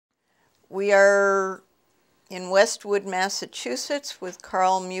We are in Westwood, Massachusetts with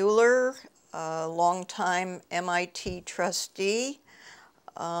Carl Mueller, a longtime MIT trustee,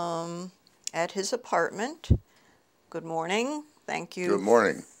 at his apartment. Good morning. Thank you. Good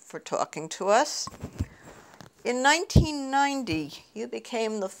morning. For talking to us. In 1990, you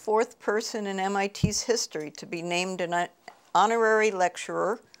became the fourth person in MIT's history to be named an honorary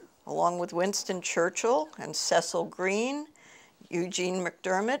lecturer, along with Winston Churchill and Cecil Green, Eugene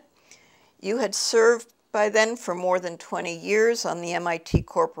McDermott. You had served by then for more than 20 years on the MIT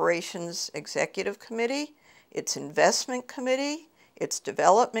Corporation's Executive Committee, its Investment Committee, its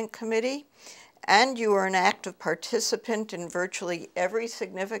Development Committee, and you were an active participant in virtually every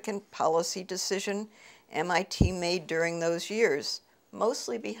significant policy decision MIT made during those years,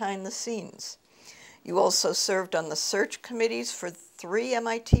 mostly behind the scenes. You also served on the search committees for 3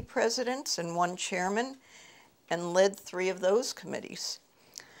 MIT presidents and 1 chairman, and led 3 of those committees.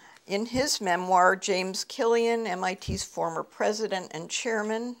 In his memoir, James Killian, MIT's former president and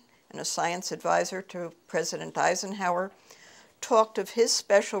chairman, and a science advisor to President Eisenhower, talked of his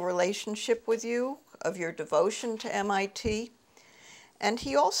special relationship with you, of your devotion to MIT, and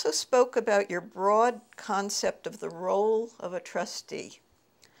he also spoke about your broad concept of the role of a trustee.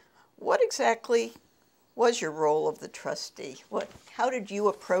 What exactly was your role of the trustee? How did you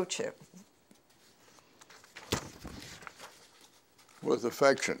approach it? With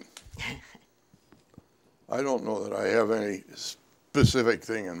affection. I don't know that I have any specific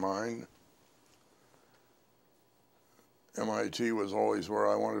thing in mind. MIT was always where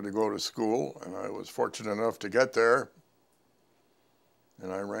I wanted to go to school, and I was fortunate enough to get there.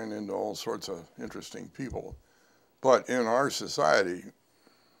 And I ran into all sorts of interesting people. But in our society,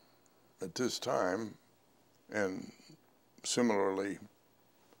 at this time, and similarly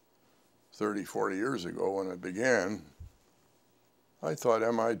 30, 40 years ago when it began, I thought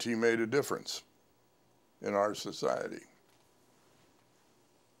MIT made a difference in our society.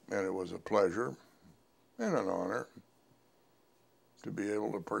 And it was a pleasure and an honor to be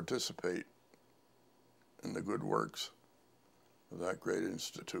able to participate in the good works of that great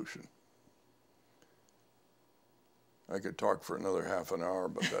institution. I could talk for another half an hour,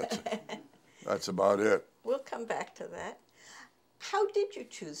 but that's about it. We'll come back to that. How did you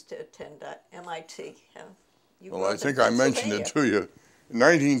choose to attend MIT? Well, I think I mentioned it to you. In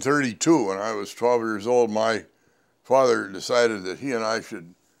 1932, when I was 12 years old, my father decided that he and I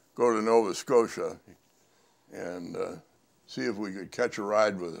should go to Nova Scotia and see if we could catch a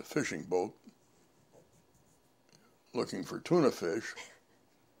ride with a fishing boat looking for tuna fish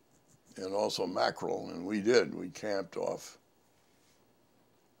and also mackerel, and we did. We camped off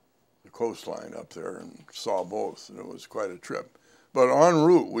the coastline up there and saw both, and it was quite a trip. But en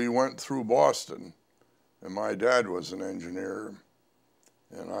route, we went through Boston, and my dad was an engineer,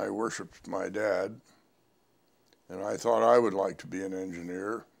 and I worshiped my dad, and I thought I would like to be an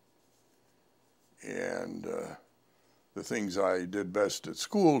engineer, and the things I did best at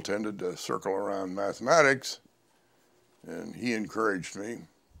school tended to circle around mathematics, and he encouraged me.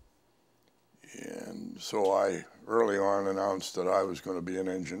 And so I early on announced that I was going to be an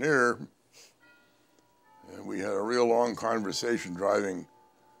engineer, and we had a real long conversation driving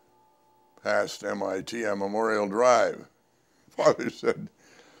past MIT on Memorial Drive. Father said,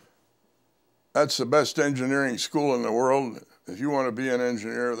 "That's the best engineering school in the world. If you want to be an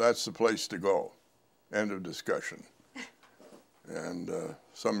engineer, that's the place to go." End of discussion. And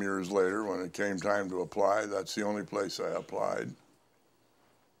some years later, when it came time to apply, that's the only place I applied.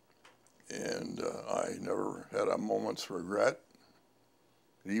 And I never had a moment's regret.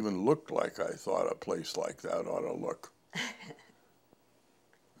 It even looked like I thought a place like that ought to look.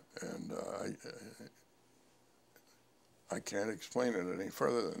 And I can't explain it any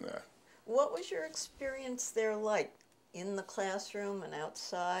further than that. What was your experience there like? In the classroom and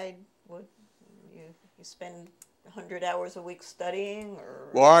outside? What, you spend 100 hours a week studying? Or?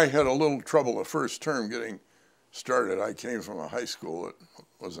 Well, I had a little trouble the first term getting started. I came from a high school. It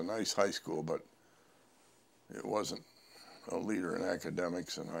was a nice high school, but it wasn't a leader in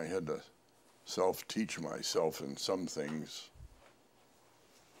academics, and I had to self-teach myself in some things.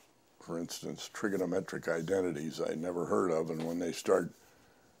 For instance, trigonometric identities I'd never heard of, and when they start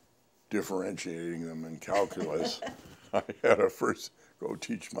differentiating them in calculus, I had to first go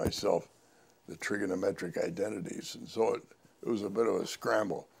teach myself the trigonometric identities, and so it was a bit of a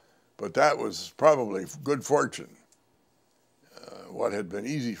scramble. But that was probably good fortune. What had been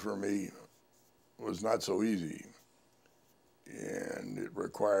easy for me was not so easy, and it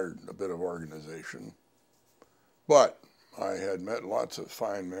required a bit of organization. But I had met lots of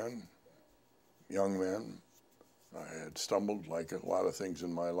fine men, young men, I had stumbled, like a lot of things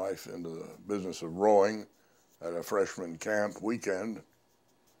in my life, into the business of rowing at a freshman camp weekend.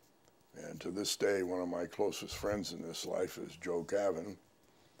 And to this day, one of my closest friends in this life is Joe Gavin.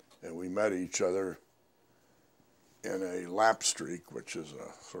 And we met each other in a lap streak, which is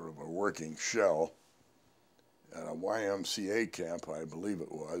a sort of a working shell, at a YMCA camp, I believe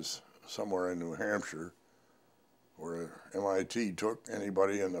it was, somewhere in New Hampshire, where MIT took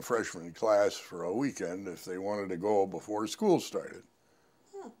anybody in the freshman class for a weekend if they wanted to go before school started.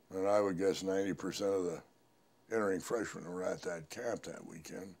 And I would guess 90% of the entering freshmen were at that camp that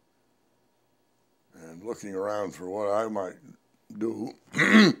weekend. And looking around for what I might do,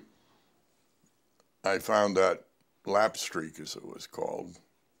 I found that lap streak, as it was called.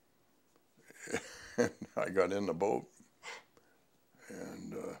 And I got in the boat,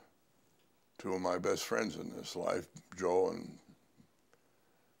 and two of my best friends in this life, Joe and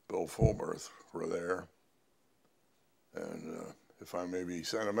Bill Fulberth, were there. And if I may be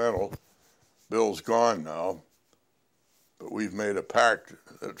sentimental, Bill's gone now, but we've made a pact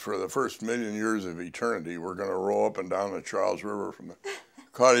that for the first million years of eternity, we're going to row up and down the Charles River from the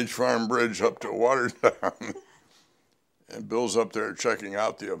Cottage Farm Bridge up to Watertown. And Bill's up there checking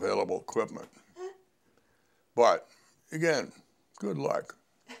out the available equipment. But, again, good luck.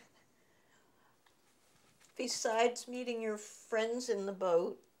 Besides meeting your friends in the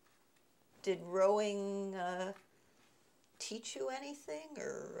boat, did rowing teach you anything?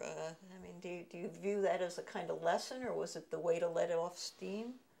 Or, I mean, do you view that as a kind of lesson, or was it the way to let off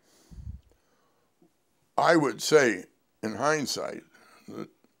steam? I would say, in hindsight, that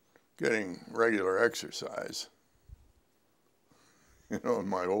getting regular exercise, you know, in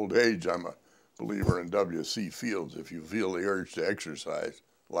my old age, I'm a believer in W.C. Fields. If you feel the urge to exercise,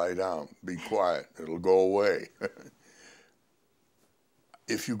 lie down, be quiet, it'll go away.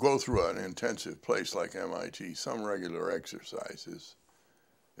 If you go through an intensive place like MIT, some regular exercise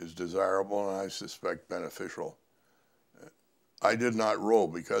is desirable and I suspect beneficial. I did not row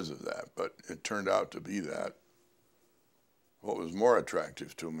because of that, but it turned out to be that. What was more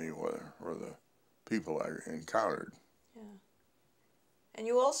attractive to me were the people I encountered. Yeah. And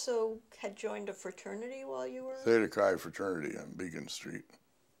you also had joined a fraternity while you were? Theta Chi fraternity on Beacon Street.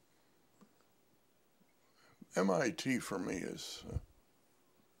 MIT for me is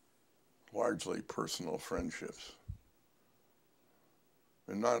largely personal friendships.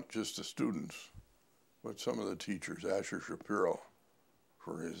 And not just the students, but some of the teachers. Asher Shapiro,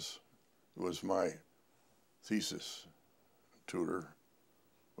 was my thesis tutor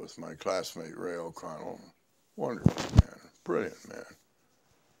with my classmate Ray O'Connell. Wonderful man, brilliant man.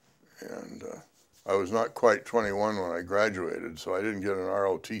 And I was not quite 21 when I graduated, so I didn't get an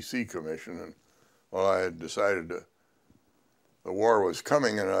ROTC commission. And well, I had decided the war was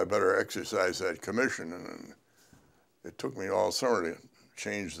coming and I better exercise that commission. And it took me all summer to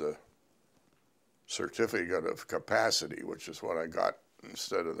change the certificate of capacity, which is what I got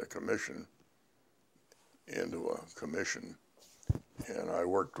instead of the commission, into a commission. And I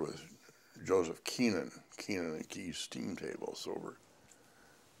worked with Joseph Keenan and Key's steam tables over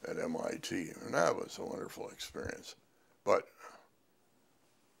at MIT, and that was a wonderful experience. But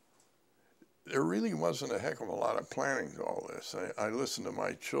there really wasn't a heck of a lot of planning to all this. I listened to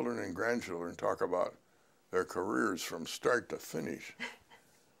my children and grandchildren talk about their careers from start to finish.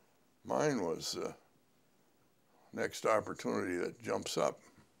 Mine was the next opportunity that jumps up.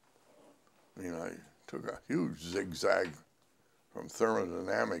 I mean, I took a huge zigzag from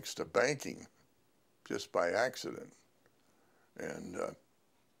thermodynamics to banking just by accident. And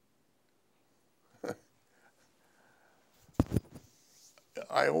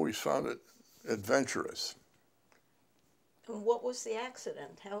I always found it adventurous. And what was the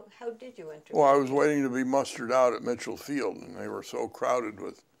accident? How did you enter? Well, I was waiting to be mustered out at Mitchell Field, and they were so crowded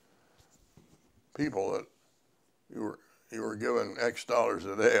with people that you were given X dollars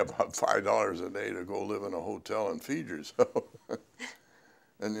a day, about $5 a day, to go live in a hotel and feed yourself.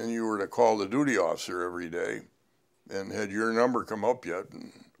 And then you were to call the duty officer every day, and had your number come up yet?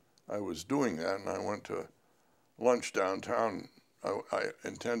 And I was doing that, and I went to lunch downtown. I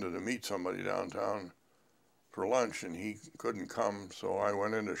intended to meet somebody downtown for lunch, and he couldn't come, so I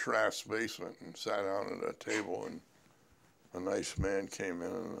went into Schraff's basement and sat down at a table, and a nice man came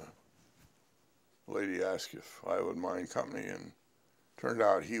in, and the lady asked if I would mind company, and turned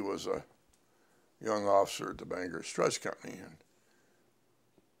out he was a young officer at the Bankers Trust Company, and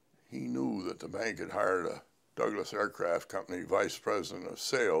he knew that the bank had hired a Douglas Aircraft Company vice president of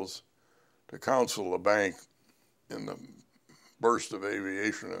sales to counsel the bank in the burst of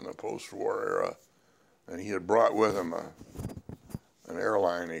aviation in the post-war era, and he had brought with him an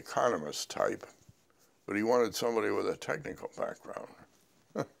airline economist type, but he wanted somebody with a technical background.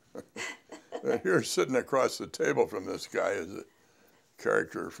 And here, sitting across the table from this guy is a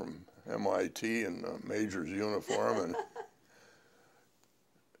character from MIT in a major's uniform, and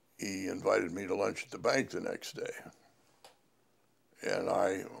he invited me to lunch at the bank the next day. And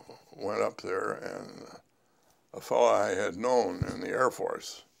I went up there, and a fellow I had known in the Air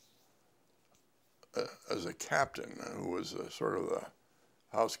Force as a captain, who was sort of the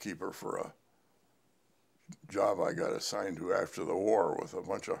housekeeper for a job I got assigned to after the war with a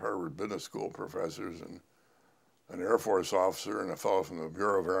bunch of Harvard Business School professors and an Air Force officer and a fellow from the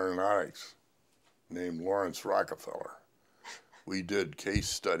Bureau of Aeronautics named Lawrence Rockefeller. We did case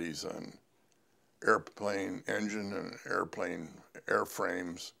studies on airplane engine and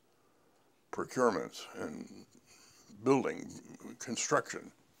airframes procurements and building, construction.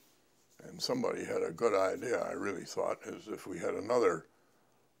 And somebody had a good idea, I really thought, is if we had another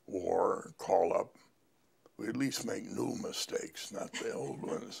war call up, we at least make new mistakes, not the old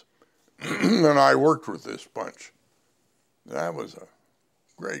ones. And I worked with this bunch. That was a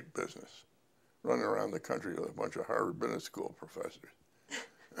great business, running around the country with a bunch of Harvard Business School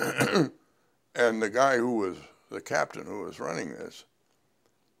professors. And the guy who was the captain who was running this,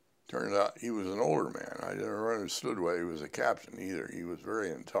 turned out he was an older man. I never understood why he was a captain either. He was very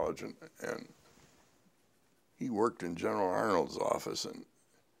intelligent, and he worked in General Arnold's office. And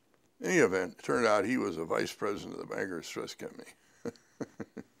in any event, it turned out he was a vice president of the Bankers Trust Company.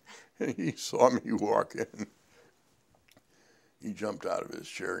 And he saw me walk in. He jumped out of his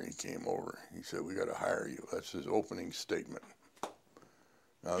chair and he came over. He said, "We got to hire you." That's his opening statement.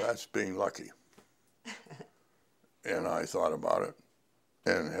 Now that's being lucky. And I thought about it.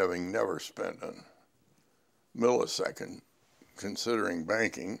 And having never spent a millisecond considering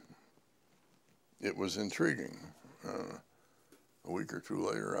banking, it was intriguing. A week or two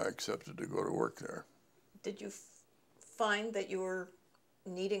later, I accepted to go to work there. Did you find that you were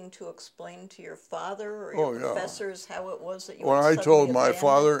needing to explain to your father or your professors how it was that you When had I suddenly told my abandoned?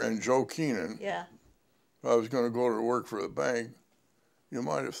 father and Joe Keenan Yeah. I was going to go to work for the bank, you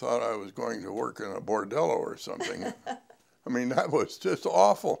might have thought I was going to work in a bordello or something. I mean, that was just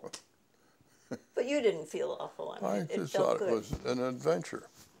awful. But you didn't feel awful. I mean, I just it felt thought good. it was an adventure.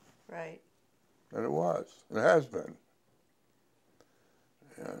 Right. And it was. It has been.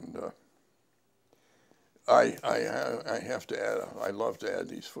 And I have to add, I love to add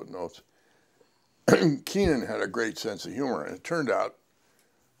these footnotes. Keenan had a great sense of humor. And it turned out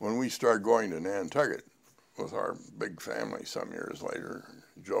when we started going to Nantucket with our big family some years later,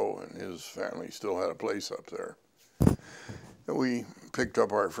 Joe and his family still had a place up there. And we picked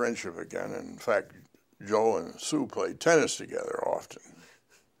up our friendship again. And in fact, Joe and Sue played tennis together often.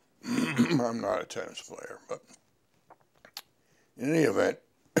 I'm not a tennis player, but in any event,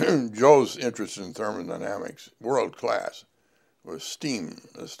 Joe's interest in thermodynamics, world class, was steam,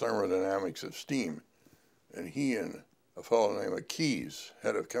 the thermodynamics of steam. And he and a fellow named Keyes,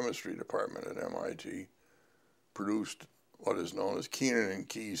 head of chemistry department at MIT, produced what is known as Keenan and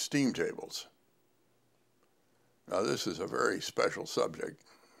Keyes steam tables. Now, this is a very special subject.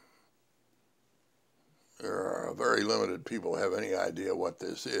 There are very limited people who have any idea what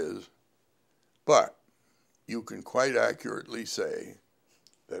this is, but you can quite accurately say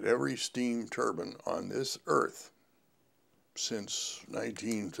that every steam turbine on this earth since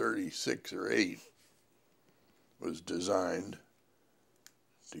 1936 or 8 was designed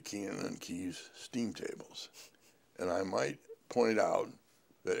to Keenan and Keyes steam tables. And I might point out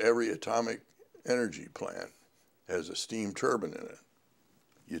that every atomic energy plant has a steam turbine in it.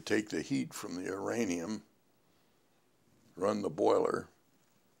 You take the heat from the uranium, run the boiler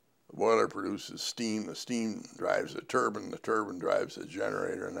produces steam, the steam drives the turbine drives the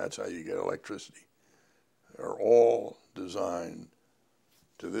generator, and that's how you get electricity. They're all designed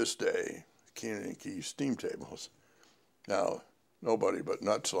to this day, Keenan and Keyes steam tables. Now, nobody but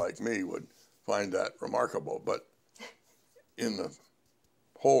nuts like me would find that remarkable, but in the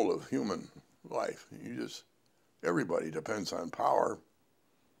whole of human life, everybody depends on power,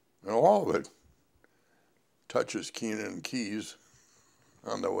 and all of it touches Keenan and Keyes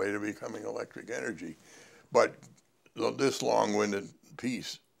on the way to becoming electric energy. But this long-winded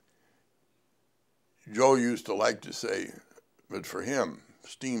piece, Joe used to like to say, but for him,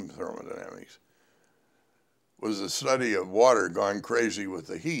 steam thermodynamics was the study of water gone crazy with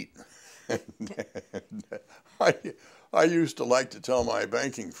the heat. I used to like to tell my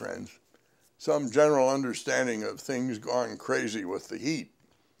banking friends some general understanding of things gone crazy with the heat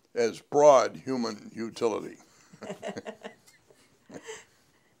as broad human utility.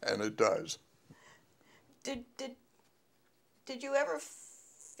 And it does. Did you ever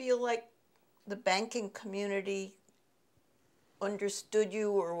feel like the banking community understood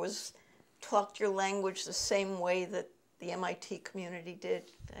you or talked your language the same way that the MIT community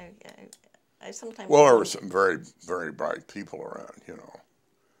did? I sometimes Well, there were some very, very bright people around, you know,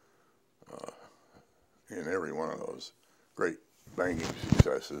 in every one of those great banking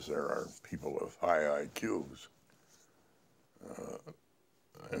successes. There are people of high IQs,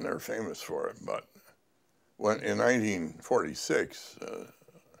 and they're famous for it. But in 1946,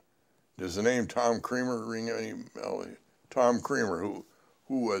 does the name Tom Creamer ring any bell? Tom Creamer, who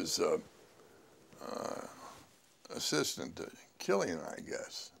was assistant to Killian, I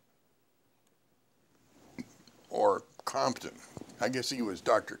guess, or Compton. I guess he was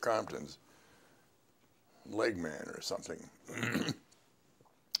Dr. Compton's leg man or something.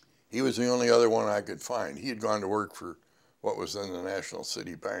 He was the only other one I could find. He had gone to work for what was then the National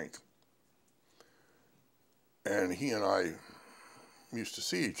City Bank. And he and I used to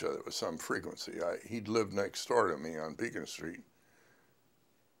see each other with some frequency. He'd lived next door to me on Beacon Street.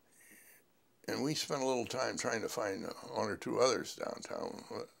 And we spent a little time trying to find one or two others downtown.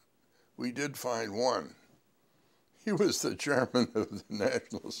 We did find one. He was the chairman of the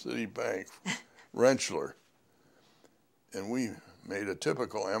National City Bank, Rentschler. And we made a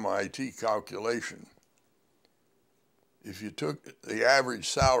typical MIT calculation. If you took the average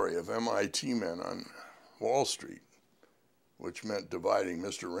salary of MIT men on Wall Street, which meant dividing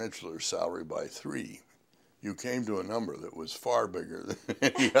Mr. Rentschler's salary by 3, you came to a number that was far bigger than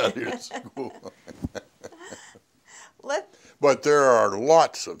any other school. But there are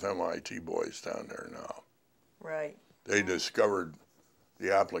lots of MIT boys down there now. Right. They discovered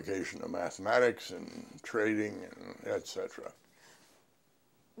the application of mathematics and trading and etc.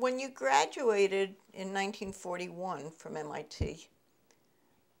 When you graduated in 1941 from MIT,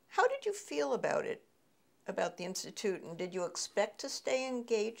 how did you feel about it, about the Institute, and did you expect to stay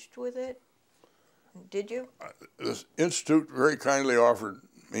engaged with it? Did you? The Institute very kindly offered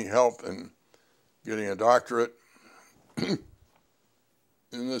me help in getting a doctorate, and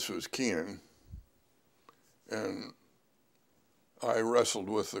this was Keenan, and I wrestled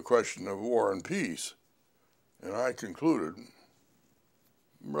with the question of war and peace, and I concluded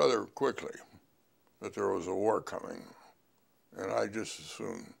rather quickly that there was a war coming, and I just as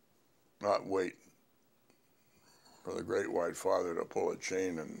soon not wait for the Great White Father to pull a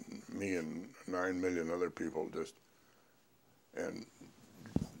chain and me and 9 million other people and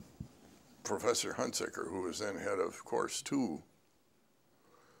Professor Hunsaker, who was then head of Course 2,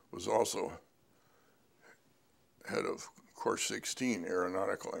 was also head of Course 16,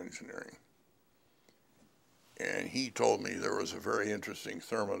 Aeronautical Engineering. And he told me there was a very interesting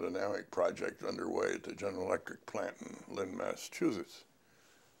thermodynamic project underway at the General Electric plant in Lynn, Massachusetts.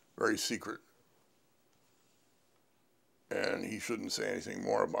 Very secret. And he shouldn't say anything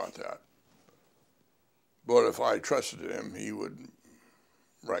more about that. But if I trusted him, he would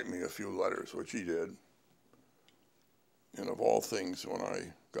write me a few letters, which he did. And of all things, when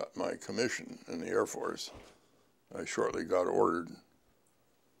I got my commission in the Air Force, I shortly got ordered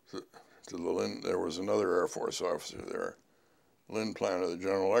to the Lynn. There was another Air Force officer there, Lynn plant of the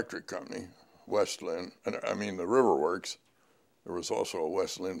General Electric Company, West Lynn, I mean the River Works. There was also a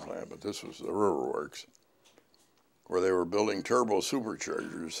West Lynn plant, but this was the River Works, where they were building turbo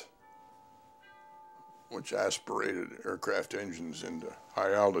superchargers, which aspirated aircraft engines into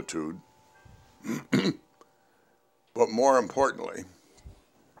high altitude. But more importantly,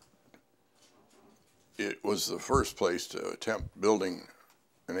 it was the first place to attempt building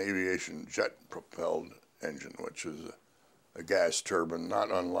an aviation jet-propelled engine, which is a gas turbine,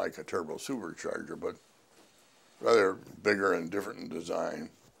 not unlike a turbo supercharger, but rather bigger and different in design.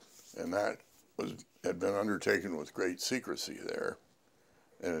 And that had been undertaken with great secrecy there.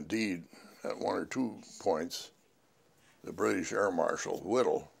 And indeed, at one or two points, the British Air Marshal,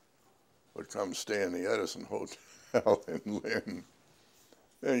 Whittle, would come stay in the Edison Hotel in Lynn.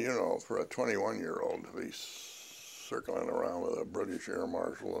 And, you know, for a 21-year-old to be circling around with a British Air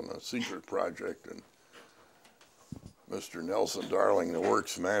Marshal and a secret project, and Mr. Nelson Darling, the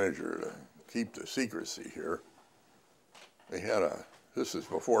works manager, to keep the secrecy here. They had this is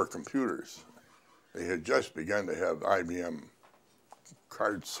before computers. They had just begun to have IBM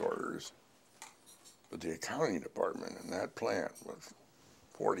card sorters, but the accounting department in that plant, with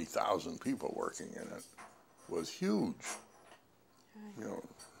 40,000 people working in it, was huge. You know,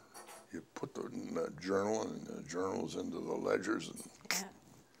 you put the journal and the journals into the ledgers, and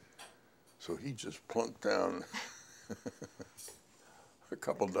so he just plunked down a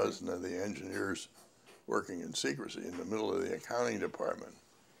couple dozen of the engineers working in secrecy in the middle of the accounting department.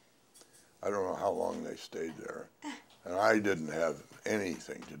 I don't know how long they stayed there, and I didn't have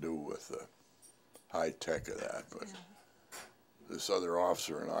anything to do with high tech of that, but this other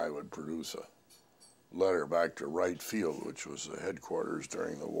officer and I would produce a letter back to Wright Field, which was the headquarters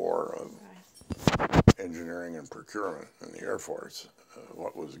during the war of engineering and procurement in the Air Force,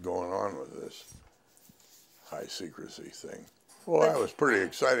 what was going on with this high secrecy thing. Well, that was pretty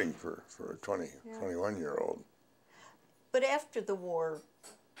exciting for a 21-year-old. But after the war,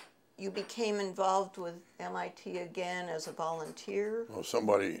 you became involved with MIT again as a volunteer? Well,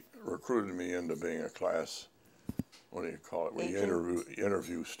 somebody recruited me into being a class, what do you call it, where you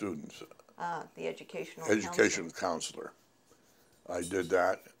interview students. The educational counselor. I did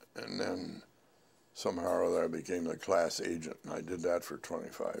that, and then somehow or other I became the class agent, and I did that for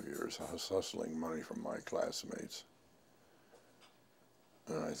 25 years. I was hustling money from my classmates.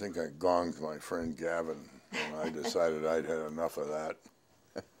 And I think I gonged my friend Gavin, and I decided I'd had enough of that.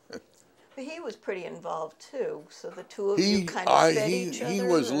 But he was pretty involved too, so the two of you kind of fed each other? He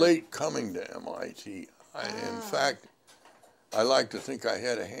was late coming to MIT. In fact, I like to think I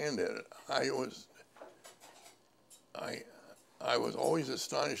had a hand in it. I was always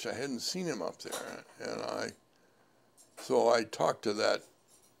astonished I hadn't seen him up there, and so I talked to that.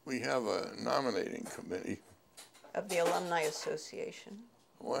 We have a nominating committee. Of the Alumni Association?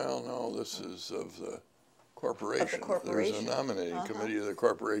 Well, no, this is of the corporation. Of the corporation? There's a nominating committee of the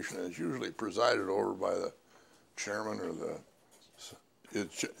corporation, and it's usually presided over by the chairman or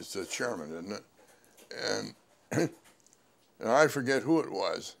it's the chairman, isn't it? And I forget who it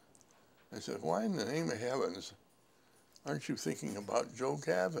was. I said, why in the name of heavens aren't you thinking about Joe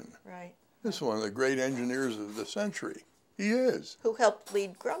Gavin? Right. This is one of the great engineers of the century. He is. Who helped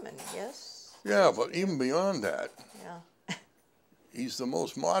lead Grumman, yes? Yeah, but even beyond that, yeah, he's the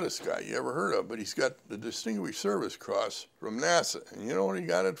most modest guy you ever heard of, but he's got the Distinguished Service Cross from NASA. And you know what he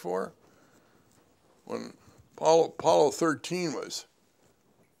got it for? When Apollo 13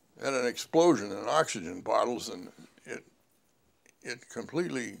 had an explosion in oxygen bottles, and it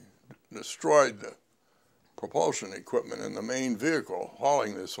completely destroyed the propulsion equipment in the main vehicle,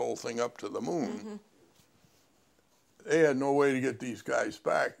 hauling this whole thing up to the moon. Mm-hmm. They had no way to get these guys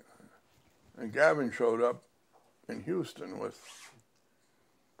back. And Gavin showed up in Houston with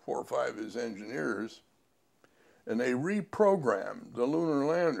 4 or 5 of his engineers, and they reprogrammed the lunar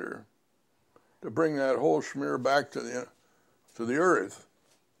lander to bring that whole schmear back to the Earth.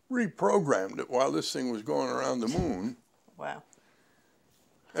 Reprogrammed it while this thing was going around the moon. Wow.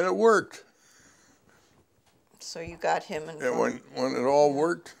 And it worked. So you got him involved. And when it all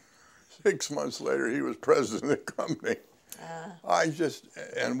worked, 6 months later, he was president of the company.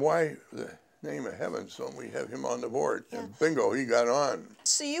 And why the name of heavens don't we have him on the board? Yeah. And bingo, he got on.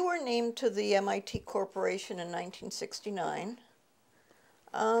 So you were named to the MIT Corporation in 1969.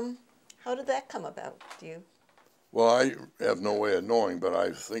 How did that come about? Well, I have no way of knowing, but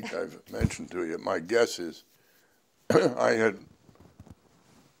I think I've mentioned to you. My guess is I had,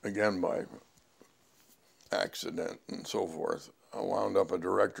 again by accident and so forth, I wound up a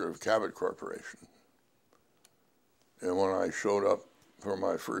director of Cabot Corporation. And when I showed up for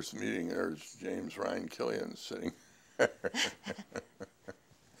my first meeting, there's James Ryan Killian sitting there.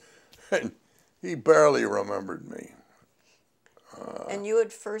 And he barely remembered me. And you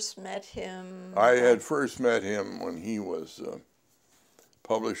had first met him? I had first met him when he was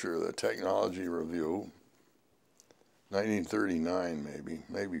publisher of the Technology Review, 1939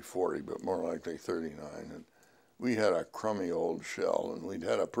 maybe 40, but more likely 39. And we had a crummy old shell, and we'd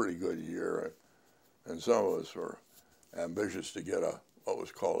had a pretty good year. And some of us were ambitious to get what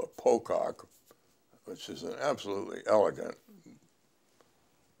was called a pocock, which is an absolutely elegant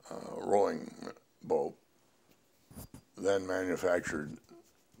rowing boat, then manufactured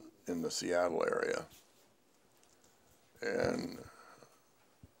in the Seattle area. And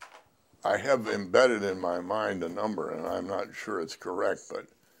I have embedded in my mind a number, and I'm not sure it's correct, but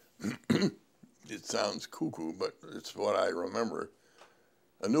it sounds cuckoo, but it's what I remember.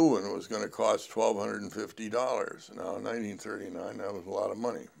 A new one was going to cost $1,250. Now, in 1939, that was a lot of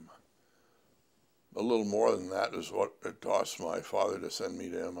money. A little more than that is what it cost my father to send me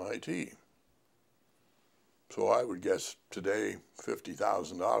to MIT. So I would guess today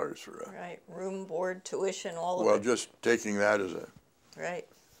 $50,000 for a... Right, room, board, tuition, all of it. Well, just taking that as a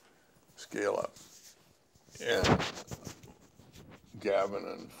scale up. And Gavin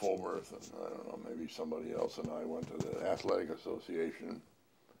and Fulworth and, I don't know, maybe somebody else and I went to the Athletic Association.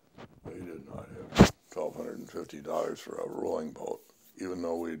 They did not have $1,250 for a rowing boat, even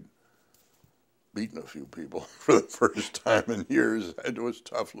though we'd beaten a few people for the first time in years. It was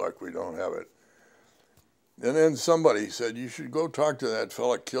tough luck, we don't have it. And then somebody said, you should go talk to that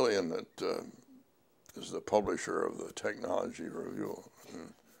fella Killian that is the publisher of the Technology Review.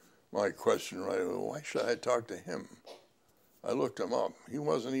 And my question right away, why should I talk to him? I looked him up. He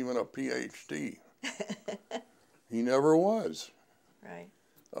wasn't even a PhD. He never was. Right.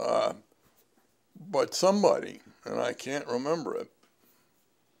 But somebody, and I can't remember it,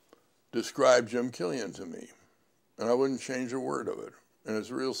 described Jim Killian to me. And I wouldn't change a word of it. And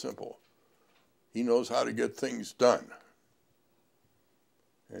it's real simple. He knows how to get things done.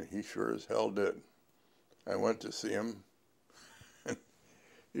 And he sure as hell did. I went to see him, and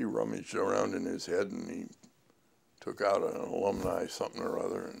he rummaged around in his head, and he took out an alumni something or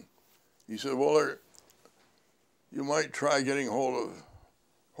other, and he said, well, you might try getting hold of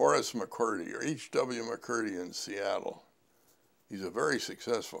Horace McCurdy or H.W. McCurdy in Seattle. He's a very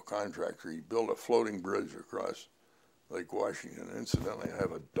successful contractor. He built a floating bridge across Lake Washington. Incidentally, I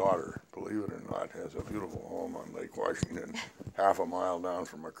have a daughter, believe it or not, has a beautiful home on Lake Washington, half a mile down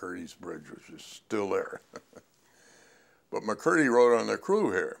from McCurdy's Bridge, which is still there. But McCurdy rode on the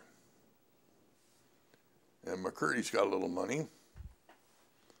crew here. And McCurdy's got a little money.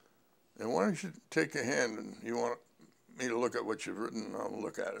 And why don't you take a hand, and you want me to look at what you've written, and I'll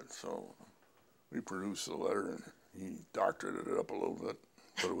look at it. So we produced the letter, and he doctored it up a little bit.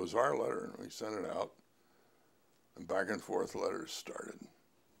 But it was our letter, and we sent it out. And back and forth letters started.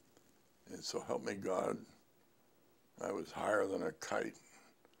 And so help me God, I was higher than a kite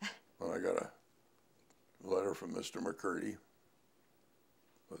when I got a letter from Mr. McCurdy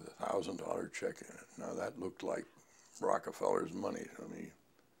with a $1,000 check in it. Now that looked like Rockefeller's money to me.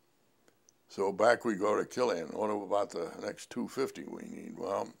 So back we go to Killian. What about the next $250 we need?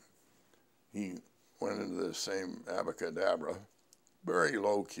 Well, he went into the same abacadabra, very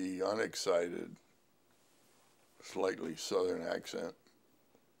low-key, unexcited, slightly southern accent.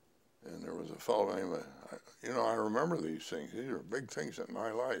 And there was a fellow named, I remember these things. These are big things in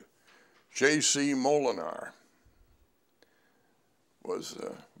my life. J.C. Molinar was,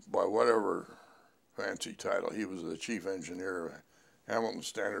 by whatever fancy title, he was the chief engineer of Hamilton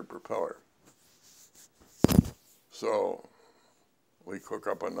Standard Propeller. So we cook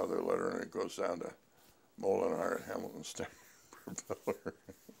up another letter, and it goes down to Molinar at Hamilton Standard Propeller.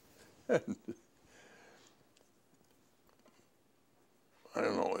 And I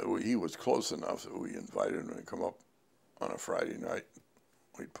don't know, he was close enough that we invited him to come up on a Friday night.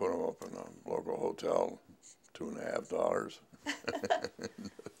 We'd put him up in a local hotel, $2.50.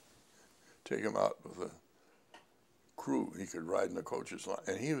 Take him out with a crew. He could ride in the coach's line.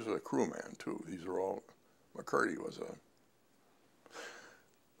 And he was a crewman, too. These are all, McCurdy was a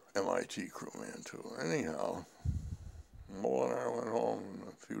MIT crewman, too. Anyhow, Mueller went home, and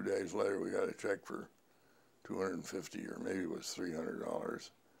a few days later we got a check for $250, or maybe it was $300,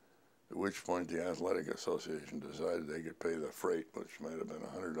 at which point the Athletic Association decided they could pay the freight, which might have been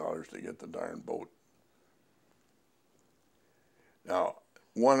 $100 to get the darn boat. Now,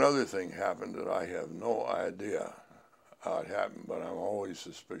 one other thing happened that I have no idea how it happened, but I'm always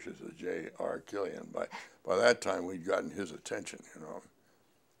suspicious of J.R. Killian. By that time, we'd gotten his attention,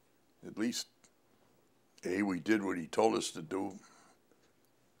 At least, A, we did what he told us to do.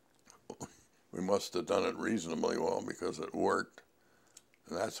 We must have done it reasonably well because it worked.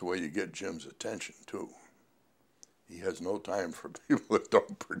 And that's the way you get Jim's attention, too. He has no time for people that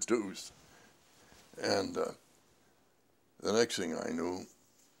don't produce. And the next thing I knew,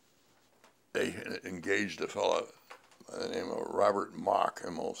 they engaged a fellow by the name of Robert Moch,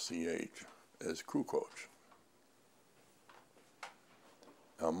 M-O-C-H, as crew coach.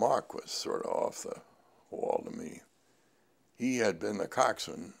 Now, Moch was sort of off the wall to me. He had been the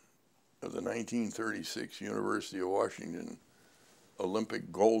coxswain of the 1936 University of Washington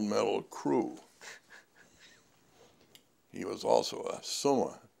Olympic gold medal crew. He was also a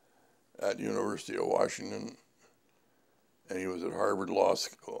summa at University of Washington, and he was at Harvard Law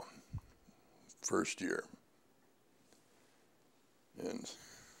School, first year. And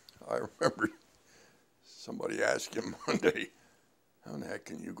I remember somebody asked him one day, how in the heck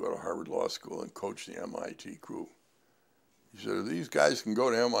can you go to Harvard Law School and coach the MIT crew? He said, if these guys can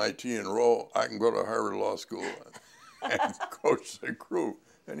go to MIT and row, I can go to Harvard Law School and coach the crew.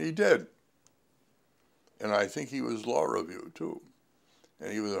 And he did. And I think he was law review, too.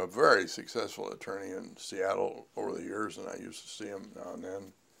 And he was a very successful attorney in Seattle over the years, and I used to see him now and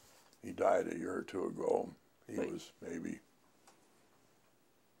then. He died a year or two ago. He was maybe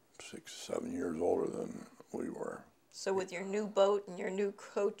 6, 7 years older than we were. So with your new boat and your new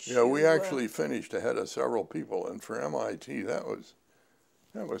coach, yeah, we actually finished ahead of several people, and for MIT, that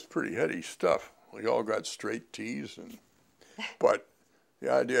was pretty heady stuff. We all got straight T's, but the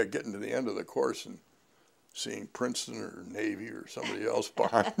idea of getting to the end of the course and seeing Princeton or Navy or somebody else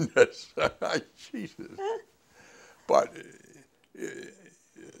behind us, Jesus. But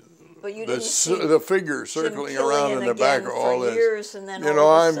But you didn't see the figure Jim circling around in the back Killian of all for this. years, and then You all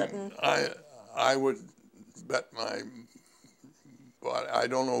know, of a sudden, I would bet but I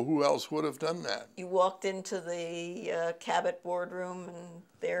don't know who else would have done that. you walked into the Cabot boardroom, and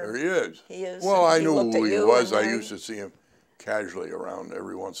There he is. he is. Well, and I he knew looked who at he you, was. and I there used to see him casually around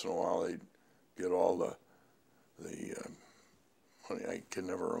every once in a while. They'd get all the I can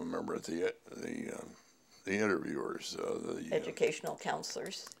never remember it, the interviewers, educational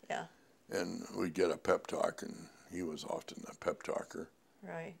counselors. Yeah, and we'd get a pep talk, and he was often a pep talker.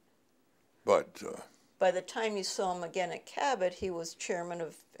 right. But By the time you saw him again at Cabot, he was chairman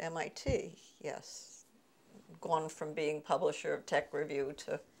of MIT. Yes, gone from being publisher of Tech Review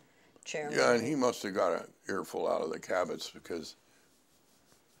to chairman. yeah, and he must have got an earful out of the Cabots, because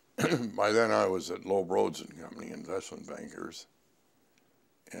by then I was at Loeb Rhodes and Company, investment bankers,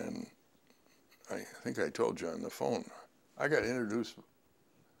 and I think I told you on the phone, I got introduced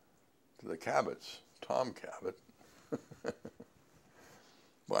to the Cabots, Tom Cabot,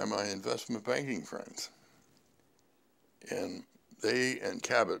 by my investment banking friends. And they and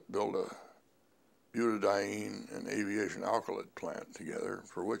Cabot built a butadiene and aviation alkylate plant together,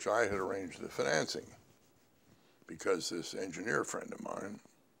 for which I had arranged the financing, because this engineer friend of mine,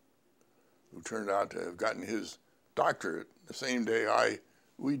 who turned out to have gotten his doctorate the same day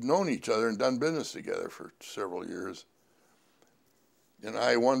we'd known each other and done business together for several years. And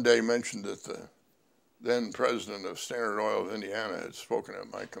I one day mentioned that the then president of Standard Oil of Indiana had spoken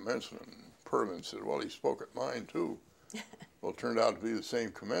at my commencement. And Pervin said, well, he spoke at mine too. Well, it turned out to be the same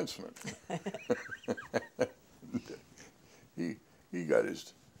commencement. He got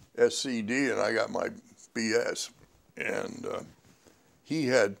his SCD and I got my BS. And he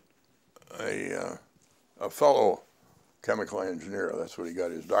had a fellow chemical engineer, that's what he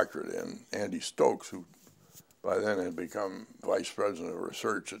got his doctorate in, Andy Stokes, who by then had become vice president of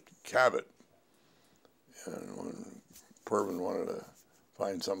research at Cabot. And when Pervin wanted to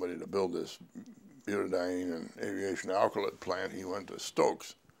find somebody to build this butadiene and aviation alkylate plant, he went to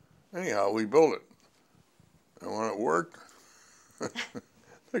Stokes. Anyhow, we built it. And when it worked,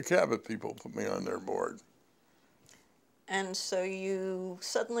 the Cabot people put me on their board. And so you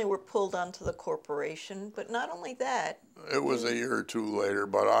suddenly were pulled onto the corporation, but not only that. It was a year or two later,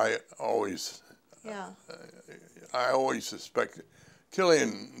 but I always suspected.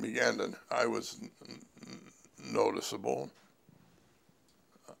 Killian I was noticeable.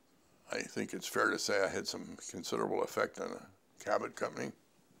 I think it's fair to say I had some considerable effect on the Cabot Company.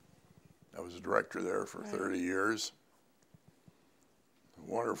 I was a director there for 30 years.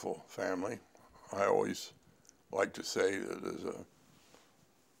 A wonderful family. I always like to say that as a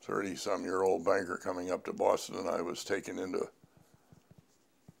 30-some-year-old banker coming up to Boston, I was taken into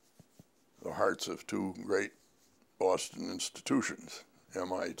the hearts of two great Boston institutions,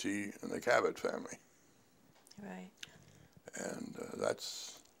 MIT and the Cabot family. Right. And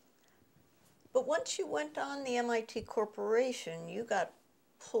that's... But once you went on the MIT Corporation, you got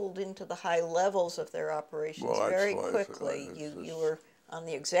pulled into the high levels of their operations very quickly. You were on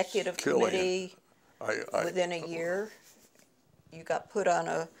the executive committee within a year. You got put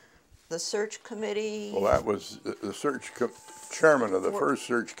on the search committee. Well, that was the chairman of the first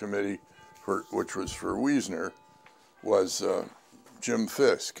search committee, which was for Wiesner, was Jim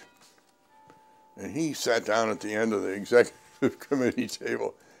Fisk. And he sat down at the end of the executive committee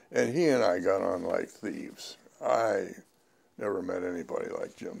table, and he and I got on like thieves. I never met anybody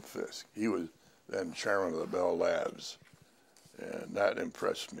like Jim Fisk. He was then chairman of the Bell Labs, and that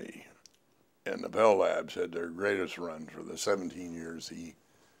impressed me. And the Bell Labs had their greatest run for the 17 years he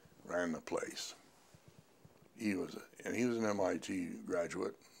ran the place. He was an MIT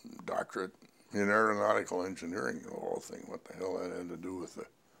graduate, doctorate in aeronautical engineering, the whole thing. What the hell that had to do with the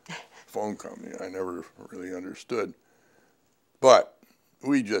phone company, I never really understood. But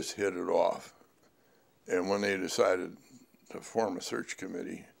we just hit it off. And when they decided to form a search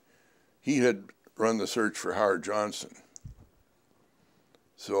committee, he had run the search for Howard Johnson.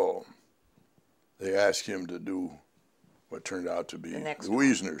 So they asked him to do what turned out to be the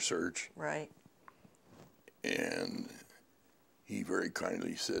Wiesner search. Right. And he very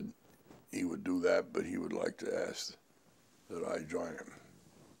kindly said he would do that, but he would like to ask that I join him.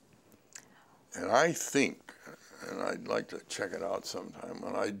 And I think, and I'd like to check it out sometime,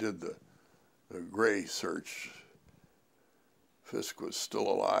 when I did the Gray search, Fisk was still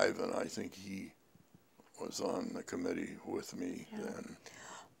alive, and I think he was on the committee with me then.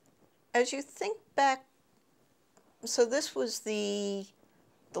 As you think back, so this was the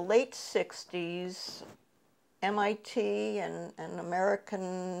late 60s, MIT and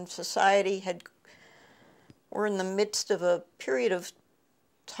American society were in the midst of a period of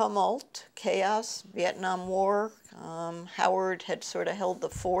tumult, chaos, Vietnam War. Howard had sort of held the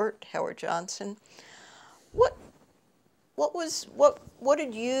fort, Howard Johnson. What what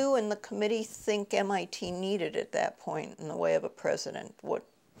did you and the committee think MIT needed at that point in the way of a president? Well,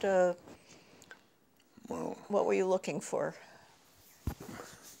 what were you looking for?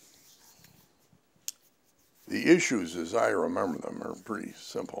 The issues, as I remember them, are pretty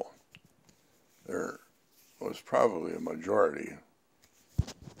simple. There was probably a majority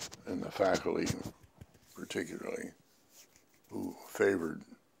in the faculty, particularly, who favored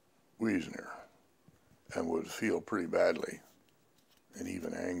Wiesner and would feel pretty badly and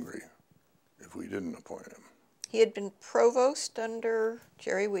even angry if we didn't appoint him. He had been provost under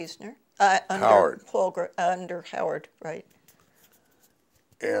Jerry Wiesner, Howard. Under Howard, right?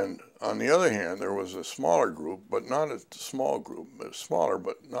 And on the other hand, there was a smaller group, but not a small group, but smaller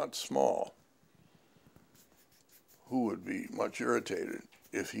but not small, who would be much irritated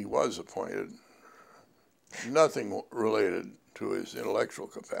if he was appointed. Nothing related to his intellectual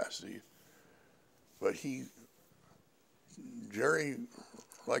capacity, but Jerry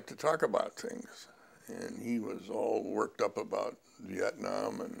liked to talk about things, and he was all worked up about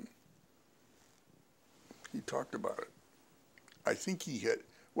Vietnam, and he talked about it. I think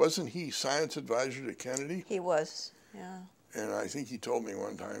wasn't he science advisor to Kennedy? He was, yeah. And I think he told me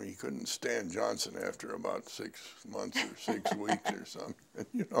one time he couldn't stand Johnson after about 6 months or 6 weeks or something. And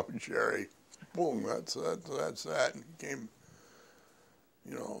you know, Jerry, boom, that's that. And he came,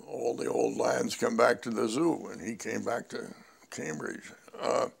 you know, all the old lions come back to the zoo, and he came back to Cambridge.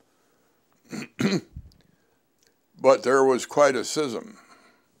 But there was quite a schism.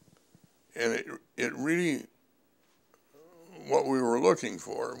 And it really, what we were looking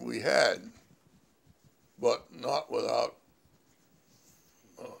for, we had, but not without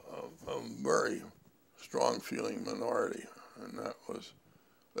a very strong feeling minority, and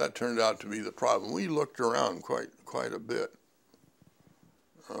that turned out to be the problem. We looked around quite a bit,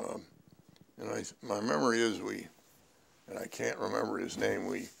 and my memory is and I can't remember his name,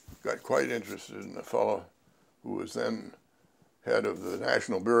 we got quite interested in a fellow who was then head of the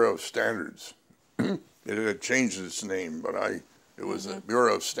National Bureau of Standards. It had changed its name, but it was the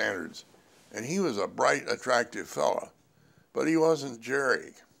Bureau of Standards. And he was a bright, attractive fellow, but he wasn't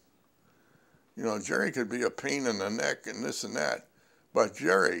Jerry. You know, Jerry could be a pain in the neck and this and that, but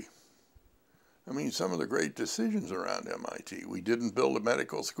Jerry, I mean, some of the great decisions around MIT. We didn't build a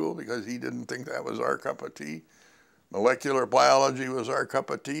medical school because he didn't think that was our cup of tea. Molecular biology was our cup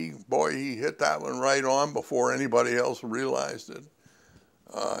of tea. Boy, he hit that one right on before anybody else realized it.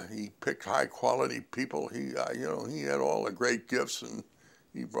 He picked high-quality people. He had all the great gifts, and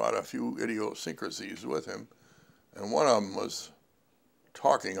he brought a few idiosyncrasies with him. And one of them was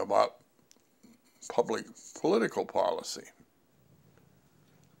talking about public political policy.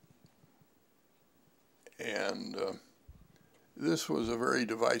 And this was a very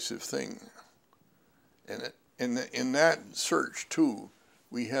divisive thing. And in that search, too,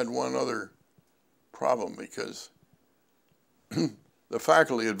 we had one other problem, because the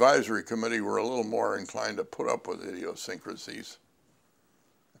faculty advisory committee were a little more inclined to put up with idiosyncrasies.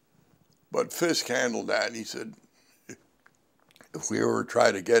 But Fisk handled that, and he said, if we ever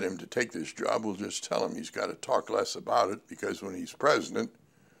try to get him to take this job, we'll just tell him he's got to talk less about it, because when he's president,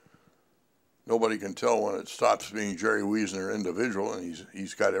 nobody can tell when it stops being Jerry Wiesner individual, and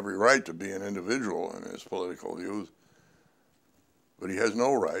he's got every right to be an individual in his political views, but he has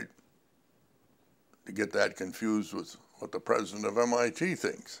no right to get that confused with what the president of MIT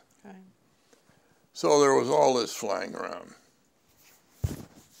thinks. Right. So there was all this flying around.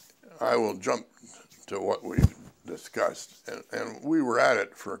 I will jump to what we discussed, and we were at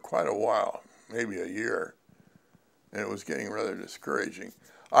it for quite a while, maybe a year, and it was getting rather discouraging.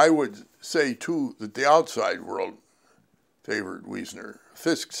 I would say, too, that the outside world favored Wiesner.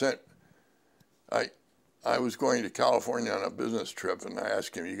 Fisk sent, I was going to California on a business trip, and I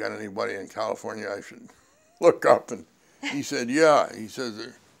asked him, you got anybody in California I should look up? And he said, yeah. He said,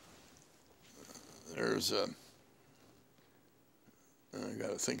 there's I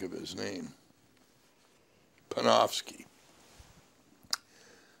got to think of his name, Panofsky.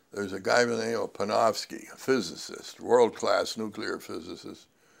 There's a guy by the name of Panofsky, a physicist, world-class nuclear physicist,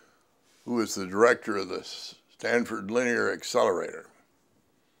 who is the director of the Stanford Linear Accelerator.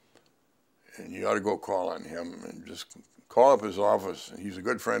 And you ought to go call on him and just call up his office. He's a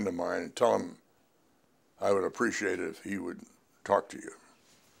good friend of mine, and tell him I would appreciate it if he would talk to you.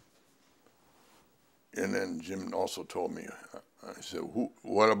 And then Jim also told me, I said,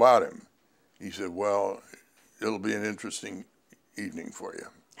 what about him? He said, well, it'll be an interesting evening for you.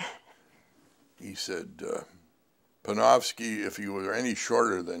 He said, Panofsky, if he were any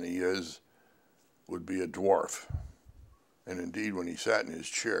shorter than he is, would be a dwarf. And indeed, when he sat in his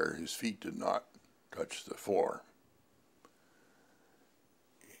chair, his feet did not touch the floor.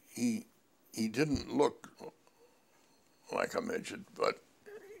 He didn't look like a midget, but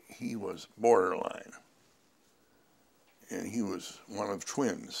he was borderline. And he was one of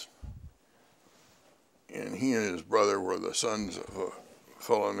twins. And he and his brother were the sons of a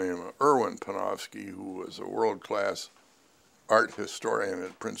fellow named Erwin Panofsky, who was a world-class art historian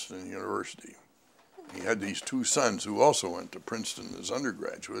at Princeton University. He had these two sons who also went to Princeton as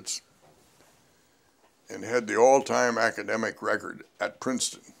undergraduates and had the all-time academic record at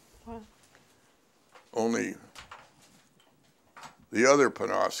Princeton. Wow. Only the other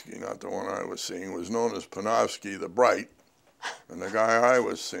Panofsky, not the one I was seeing, was known as Panofsky the Bright, and the guy I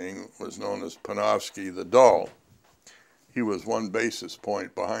was seeing was known as Panofsky the Dull. He was one basis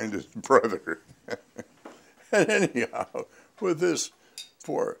point behind his brother. And anyhow, with this,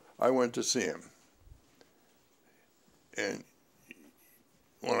 I went to see him. And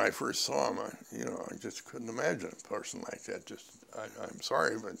when I first saw him, I just couldn't imagine a person like that. I'm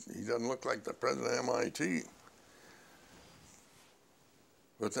sorry, but he doesn't look like the president of MIT.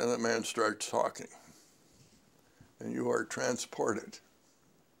 But then the man starts talking, and you are transported.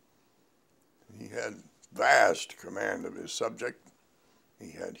 He had vast command of his subject.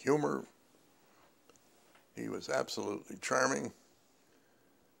 He had humor. He was absolutely charming.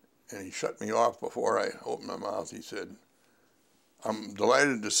 And he shut me off before I opened my mouth. He said, "I'm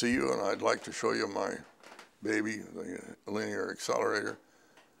delighted to see you, and I'd like to show you my baby, the linear accelerator,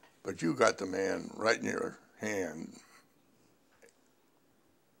 but you got the man right in your hand,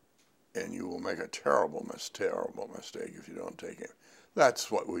 and you will make a terrible mistake if you don't take him." That's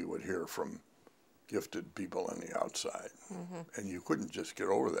what we would hear from gifted people on the outside. Mm-hmm. And you couldn't just get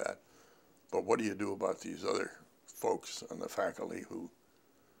over that. But what do you do about these other folks on the faculty who,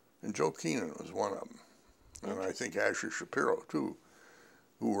 and Joe Keenan was one of them, and I think Asher Shapiro too,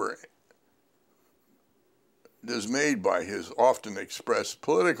 who were dismayed by his often expressed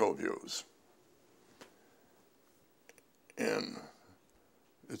political views. And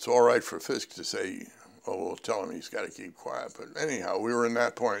it's all right for Fisk to say, "Oh, we'll tell him he's got to keep quiet." But anyhow, we were in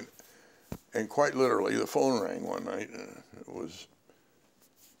that point, and quite literally, the phone rang one night, and it was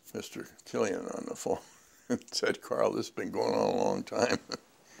Mr. Killian on the phone, and said, "Carl, this has been going on a long time.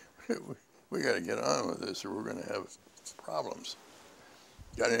 We got to get on with this, or we're going to have problems.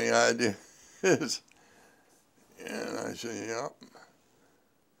 Got any ideas?" And I said, "Yeah."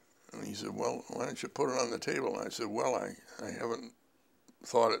 And he said, "Well, why don't you put it on the table?" And I said, "Well, I haven't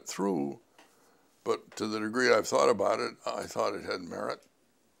thought it through, but to the degree I've thought about it, I thought it had merit."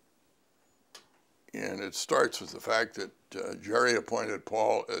 And it starts with the fact that Jerry appointed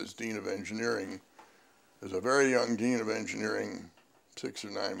Paul as Dean of Engineering, as a very young Dean of Engineering, 6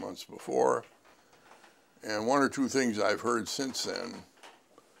 or 9 months before. And one or two things I've heard since then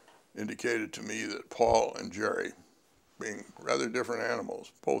indicated to me that Paul and Jerry, being rather different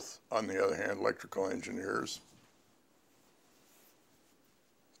animals, both, on the other hand, electrical engineers,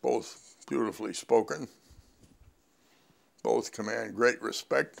 both beautifully spoken, both command great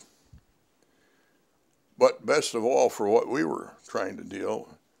respect, but best of all, for what we were trying to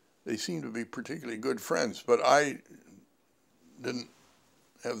deal, they seemed to be particularly good friends. But I didn't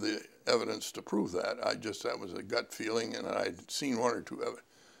have the evidence to prove that. That was a gut feeling, and I'd seen one or two of it.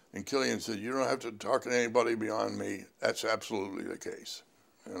 And Killian said, "You don't have to talk to anybody beyond me. That's absolutely the case."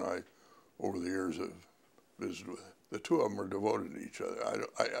 And I, over the years, have visited with the two of them were devoted to each other.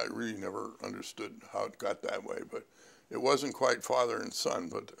 I really never understood how it got that way, but it wasn't quite father and son,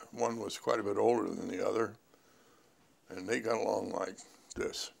 but one was quite a bit older than the other, and they got along like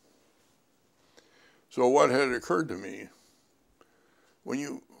this. So what had occurred to me, when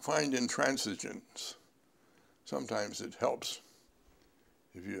you find intransigence, sometimes it helps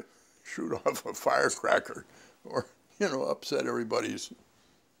if you shoot off a firecracker or, upset everybody's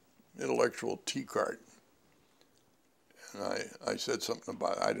intellectual tea cart. And I said something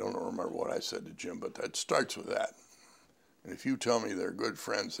about, I don't remember what I said to Jim, but that starts with that. And if you tell me they're good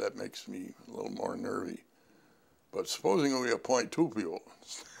friends, that makes me a little more nervy. But supposing we appoint 2 people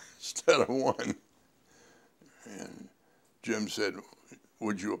instead of 1, and Jim said,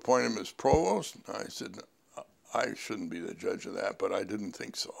 "Would you appoint him as provost?" I said, "I shouldn't be the judge of that, but I didn't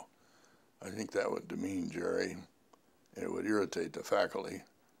think so. I think that would demean Jerry, and it would irritate the faculty.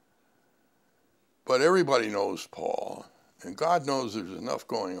 But everybody knows Paul, and God knows there's enough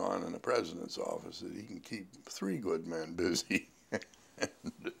going on in the president's office that he can keep 3 good men busy."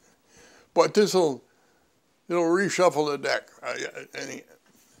 But it'll reshuffle the deck.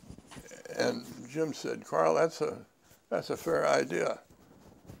 And Jim said, "Carl, that's a that's a fair idea.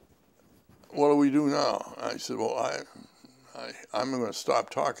 What do we do now? I said, well, I'm going to stop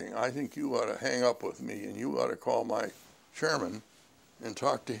talking. I think you ought to hang up with me and you ought to call my chairman and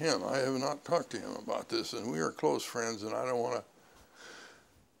talk to him. I have not talked to him about this, and we are close friends, and I don't want to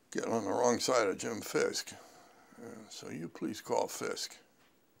get on the wrong side of Jim Fisk. So you please call Fisk.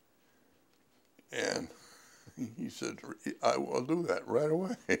 And he said, I will do that right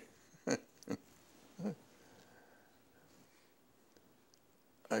away.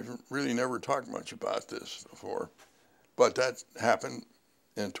 I've really never talked much about this before, but that happened,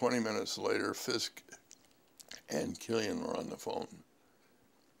 and 20 minutes later, Fisk and Killian were on the phone.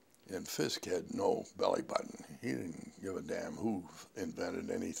 And Fisk had no belly button. He didn't give a damn who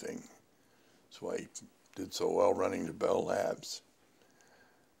invented anything. That's why he did so well running the Bell Labs.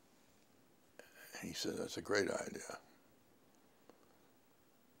 He said, that's a great idea.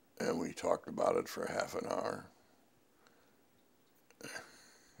 And we talked about it for half an hour.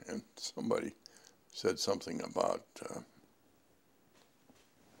 And somebody said something about,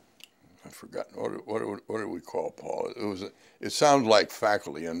 I've forgotten, what do we call Paul? It sounds like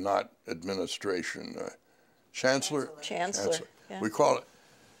faculty and not administration. Chancellor? Chancellor. Yeah. We call it,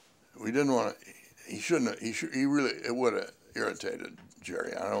 we didn't want to, he really, it would have irritated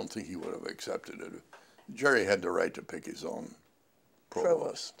Jerry. I don't think he would have accepted it. Jerry had the right to pick his own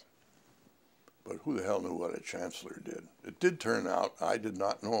provost. But who the hell knew what a chancellor did? It did turn out, I did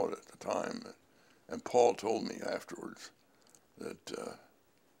not know it at the time, and Paul told me afterwards that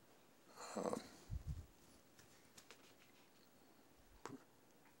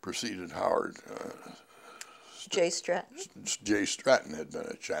preceded Howard. J. Stratton? J. Stratton had been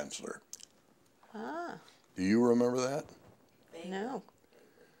a chancellor. Ah. Do you remember that? No.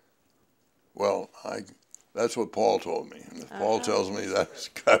 Well, that's what Paul told me. And if Paul tells me that,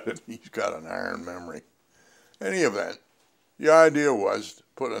 he's got an iron memory. Any event, the idea was to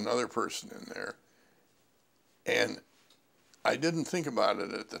put another person in there. And I didn't think about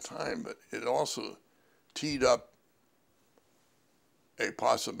it at the time, but it also teed up a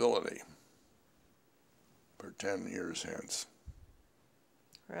possibility for 10 years hence.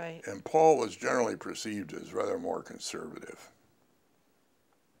 Right. And Paul was generally perceived as rather more conservative.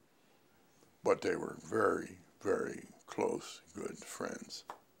 But they were very, very close, good friends.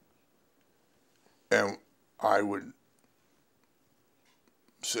 And I would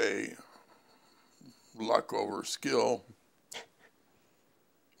say luck over skill,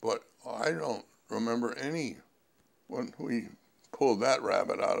 but I don't remember any, when we pulled that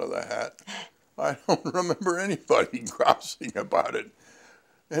rabbit out of the hat, I don't remember anybody grousing about it.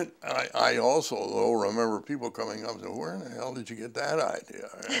 And I also, though, remember people coming up and saying, where in the hell did you get that idea?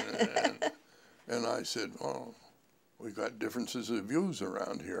 And I said, well, we've got differences of views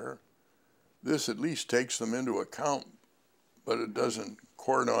around here. This at least takes them into account, but it doesn't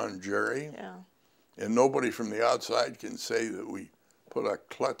court on Jerry. Yeah. And nobody from the outside can say that we put a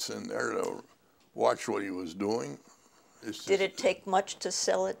klutz in there to watch what he was doing. Did it take much to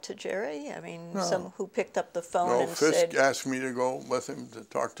sell it to Jerry? I mean, No. who picked up the phone No, and Fisk said... asked me to go with him to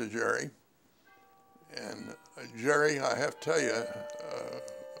talk to Jerry. And Jerry, I have to tell you,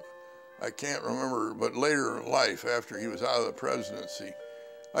 I can't remember, but later in life, after he was out of the presidency,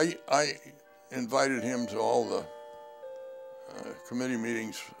 I invited him to all the committee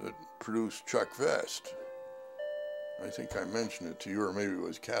meetings that produced Chuck Vest. I think I mentioned it to you, or maybe it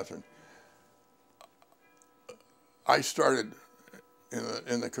was Catherine. I started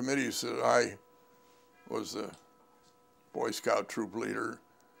in the committees that I was the Boy Scout troop leader,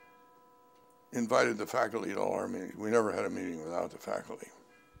 invited the faculty to all our meetings. We never had a meeting without the faculty.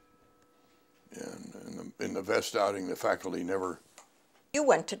 And in the Vest outing, the faculty never... You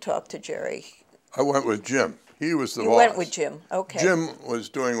went to talk to Jerry. I went with Jim. He was the boss. You went with Jim, okay. Jim was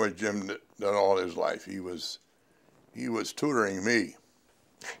doing what Jim did all his life. He was tutoring me.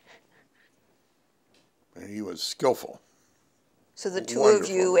 And he was skillful. So the two Wonderful.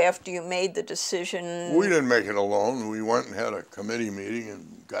 of you, after you made the decision... We didn't make it alone. We went and had a committee meeting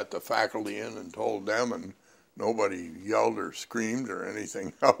and got the faculty in and told them, and nobody yelled or screamed or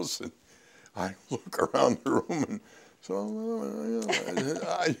anything else. And I look around the room, and so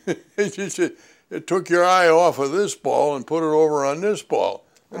it took your eye off of this ball and put it over on this ball.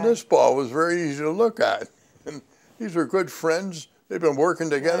 And this ball was very easy to look at. And these were good friends. They've been working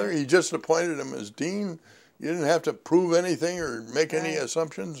together. He just appointed him as dean. You didn't have to prove anything or make any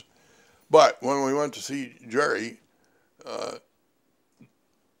assumptions. But when we went to see Jerry,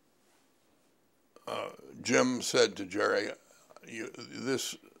 Jim said to Jerry,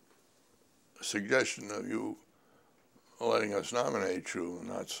 this suggestion of you letting us nominate you, and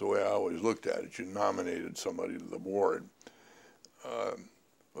that's the way I always looked at it. You nominated somebody to the board.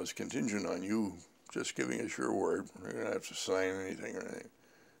 Was contingent on you just giving us your word. We're going to have to sign anything or anything.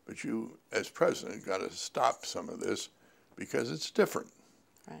 But you, as president, got to stop some of this because it's different.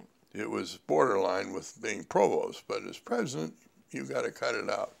 Right. It was borderline with being provost, but as president, you got to cut it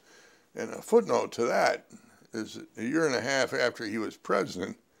out. And a footnote to that is a year and a half after he was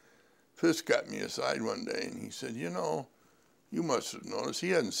president, Fisk got me aside one day and he said, you know, you must have noticed he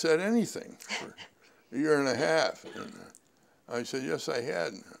hadn't said anything for a year and a half. And I said, yes, I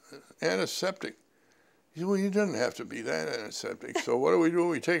had. Antiseptic. He said, well, you didn't have to be that antiseptic. So what do?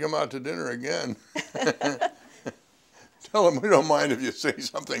 We take him out to dinner again. Tell him we don't mind if you say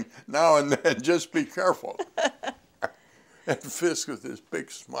something now and then. Just be careful. And Fisk with his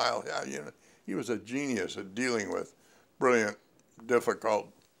big smile. Yeah, you know, he was a genius at dealing with brilliant, difficult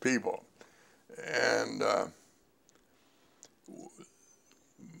people. And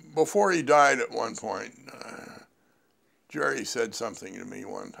before he died at one point, Jerry said something to me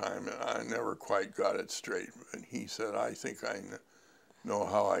one time, and I never quite got it straight. And he said, I think I know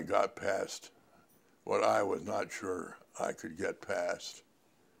how I got past what I was not sure I could get past.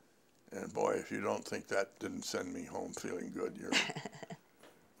 And boy, if you don't think that didn't send me home feeling good, you're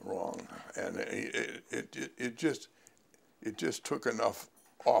wrong. And it just took enough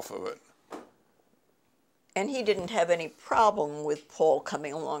off of it. And he didn't have any problem with Paul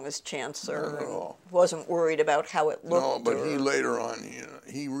coming along as chancellor. Not at all. Wasn't worried about how it looked. No, but he later on, you know,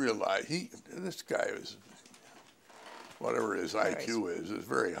 he realized this guy was, whatever his IQ is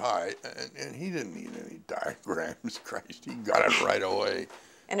very high, and he didn't need any diagrams. Christ, he got it right away.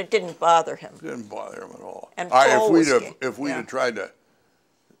 And it didn't bother him. It didn't bother him at all. And Paul if we'd have tried to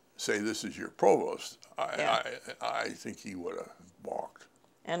say this is your provost, I think he would have balked.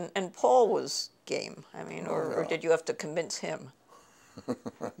 And Paul was game. I mean, or did you have to convince him?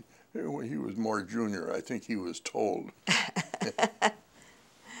 He was more junior. I think he was told.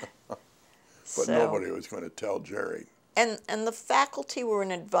 But nobody was going to tell Jerry. And the faculty were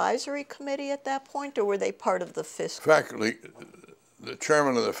an advisory committee at that point, or were they part of the Fisk? Faculty, the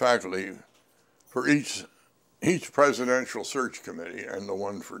chairman of the faculty for each presidential search committee, and the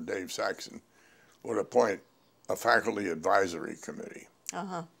one for Dave Saxon, would appoint a faculty advisory committee.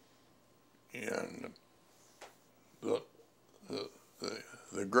 Uh-huh. And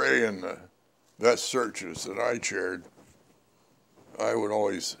the gray and the vest searches that I chaired, I would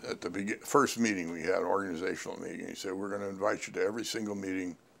always, at the first meeting we had, an organizational meeting, he said, we're going to invite you to every single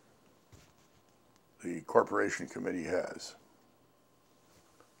meeting the corporation committee has.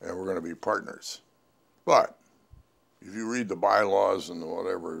 And we're going to be partners. But if you read the bylaws and the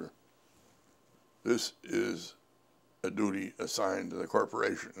whatever, this is a duty assigned to the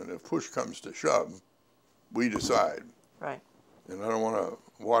corporation. And if push comes to shove, we decide. Right. And I don't want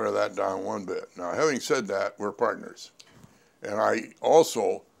to water that down one bit. Now, having said that, we're partners. And I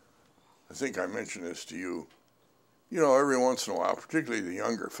also, I think I mentioned this to you, you know, every once in a while, particularly the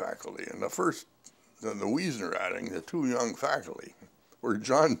younger faculty, and the Wiesner-Adding, the two young faculty, were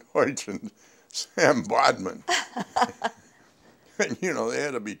John Deutsch and Sam Bodman. And, you know, they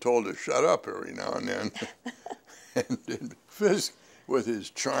had to be told to shut up every now and then. And Fisk, with his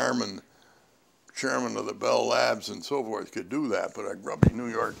charm and chairman of the Bell Labs and so forth, could do that, but a grubby New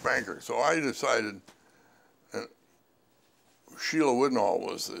York banker. So I decided, Sheila Woodnall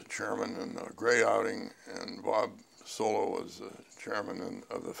was the chairman in the Gray outing, and Bob Solo was the chairman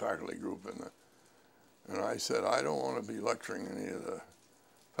of the faculty group. And I said, I don't want to be lecturing any of the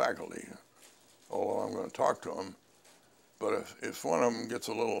faculty, although I'm going to talk to them. But if one of them gets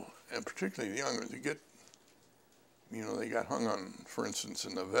a little, and particularly the younger, they get, you know, they got hung on, for instance,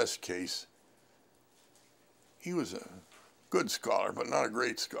 in the Vest case. He was a good scholar, but not a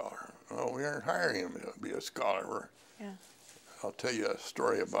great scholar. Well, we aren't hiring him to be a scholar. I'll tell you a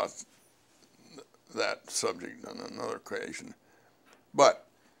story about that subject on another occasion. But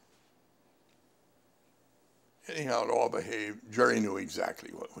anyhow, it all behaved. Jerry knew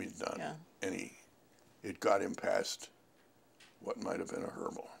exactly what we'd done, and it got him past what might have been a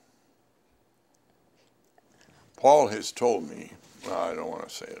hurdle. Paul has told me, well, I don't want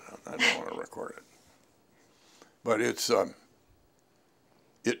to say it, I don't want to record it, but it's,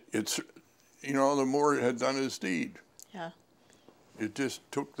 you know, the Mueller had done his deed. Yeah. It just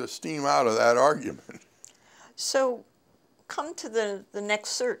took the steam out of that argument. So, come to the next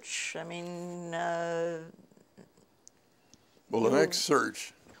search. I mean, well, the next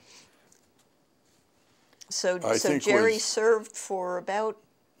search. So Jerry served for about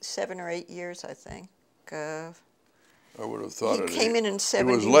 7 or 8 years, I think. I would have thought he it. came in It was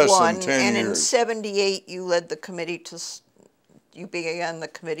 71, less than 10 and years. in 78 you led the committee to, you began the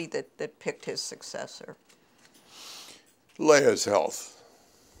committee that picked his successor. Leia's health.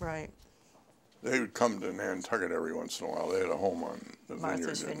 Right. They would come to Nantucket every once in a while. They had a home on the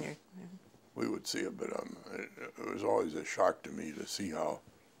Martha's vineyard. Vineyard. Yeah. We would see a bit of them. It was always a shock to me to see how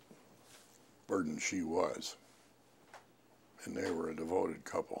burdened she was. And they were a devoted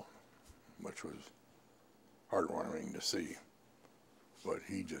couple, which was heartwarming to see. But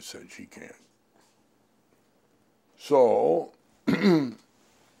he just said she can't. So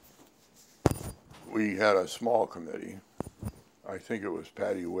we had a small committee. I think it was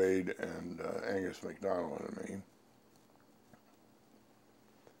Patty Wade and Angus MacDonald and me.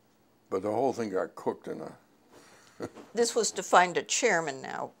 But the whole thing got cooked in a... This was to find a chairman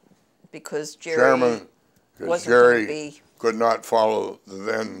now, because Jerry Chairman, because wasn't Jerry going to be... could not follow the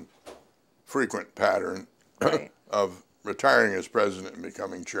then frequent pattern Right. of retiring as president and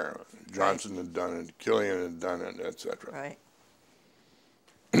becoming chairman. Johnson had done it, Killian had done it, etc. Right.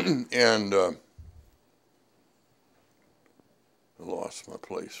 And I lost my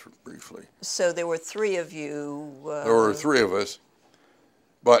place briefly. So there were three of you. There were three of us,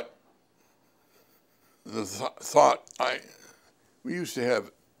 but the thought, we used to have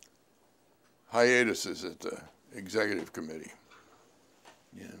hiatuses at the executive committee.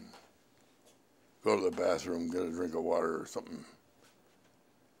 And go to the bathroom, get a drink of water or something.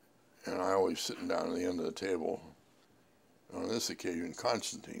 And I always sitting down at the end of the table. On this occasion,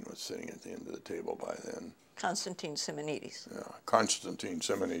 Constantine was sitting at the end of the table by then. Constantine Simonides. Yeah, Constantine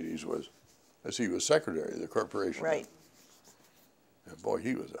Simonides was, as he was secretary of the corporation. Right. And boy,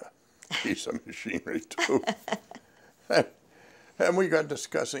 he was a piece of machinery too. And we got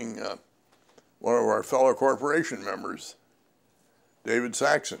discussing one of our fellow corporation members, David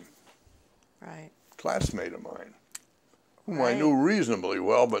Saxon, Right. classmate of mine, whom Right. I knew reasonably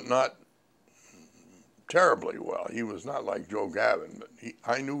well, but not terribly well. He was not like Joe Gavin, but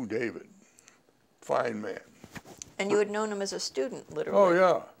I knew David. Fine man. And you had known him as a student, Oh, literally.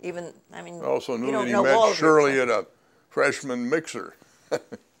 yeah. Even, I mean, I also knew you that don't he know all met of your Shirley friends. at a freshman mixer.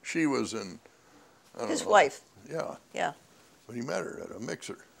 She was in, I don't His know. wife. Yeah, Yeah. but he met her at a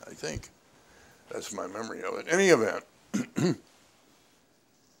mixer, I think. That's my memory of it. In any event,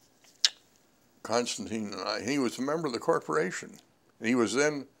 Constantine and I, he was a member of the corporation. And he was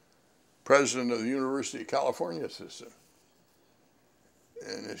then president of the University of California system.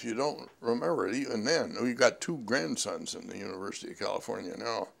 And if you don't remember it, even then, we've got 2 grandsons in the University of California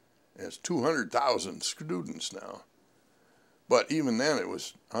now. And it's 200,000 students now. But even then, it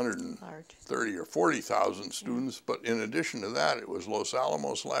was 130 or 40,000 students. Yeah. But in addition to that, it was Los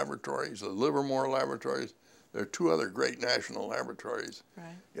Alamos Laboratories, the Livermore Laboratories. There are 2 other great national laboratories.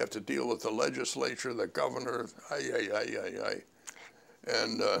 Right. You have to deal with the legislature, the governor,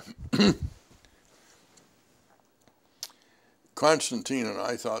 And Constantine and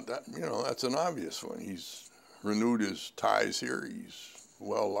I thought that, that's an obvious one. He's renewed his ties here. He's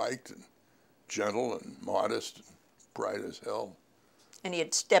well-liked and gentle and modest and bright as hell. And he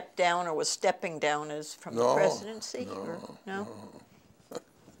had stepped down or was stepping down as from the presidency? No?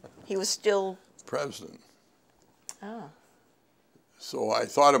 He was still... President. Oh. So I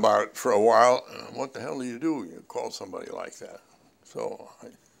thought about it for a while. What the hell do? You call somebody like that. So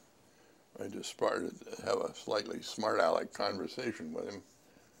I just started to have a slightly smart-aleck conversation with him.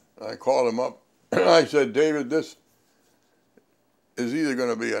 I called him up. I said, David, this is either going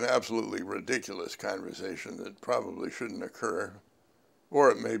to be an absolutely ridiculous conversation that probably shouldn't occur,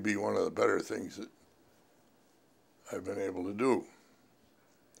 or it may be one of the better things that I've been able to do.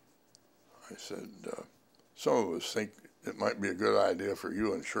 I said, some of us think it might be a good idea for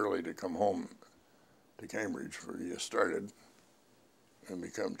you and Shirley to come home to Cambridge, where you started, and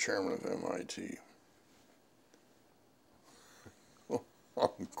become chairman of MIT.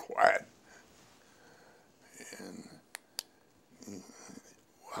 I'm quiet. And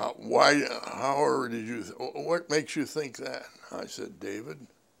what makes you think that? I said, David,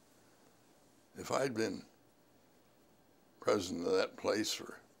 if I'd been president of that place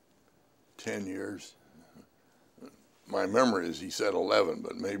for 10 years, my memory is he said 11,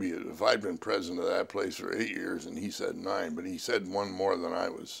 but maybe if I'd been president of that place for 8 years and he said 9, but he said one more than I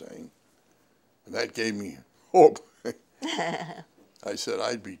was saying. And that gave me hope. I said,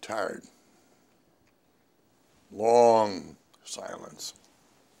 I'd be tired. Long silence.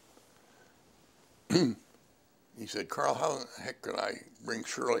 He said, Carl, how the heck could I bring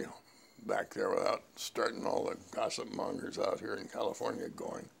Shirley back there without starting all the gossip mongers out here in California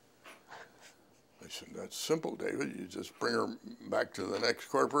going? I said, that's simple, David. You just bring her back to the next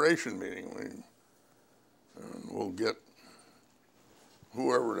corporation meeting. And we'll get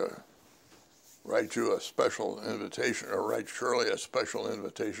whoever to write you a special invitation, or write Shirley a special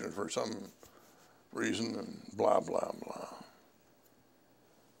invitation for some reason, and blah, blah, blah.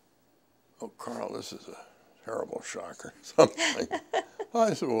 Oh, Carl, this is a terrible shocker. Something.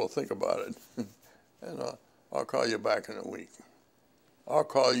 I said, well, think about it. And I'll call you back in a week. I'll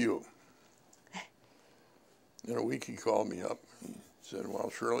call you. In a week, he called me up. He said,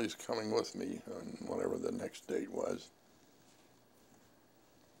 well, Shirley's coming with me on whatever the next date was.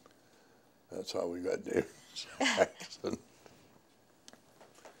 That's how we got David Saxon.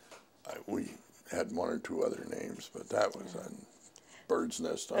 We had one or two other names, but that was on Bird's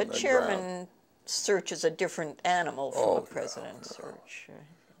Nest on the ground. A chairman search is a different animal from a president yeah. search.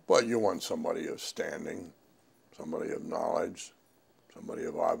 But you want somebody of standing, somebody of knowledge, somebody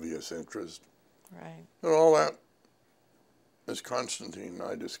of obvious interest. Right. And all that, as Constantine and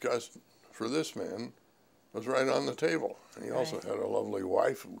I discussed, for this man, was right on the table. And he also had a lovely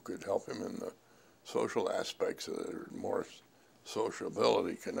wife who could help him in the social aspects of it, more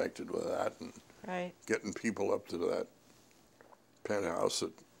sociability connected with that, and getting people up to that penthouse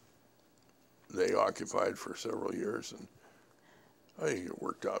that they occupied for several years. And I think it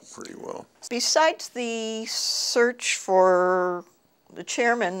worked out pretty well. Besides the search for the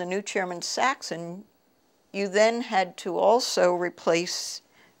chairman, the new chairman Saxon, you then had to also replace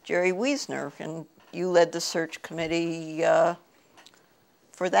Jerry Wiesner, and you led the search committee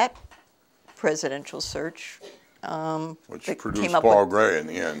for that presidential search. Which produced Paul Gray in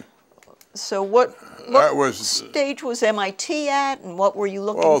the end. So what stage was MIT at, and what were you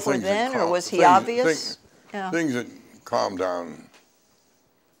looking for then, or was he obvious? Things had calmed down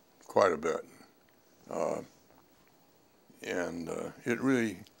quite a bit. And it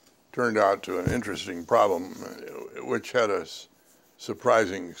really turned out to an interesting problem, which had a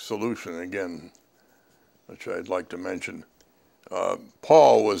surprising solution, again, which I'd like to mention.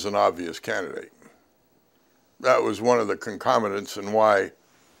 Paul was an obvious candidate. That was one of the concomitants in why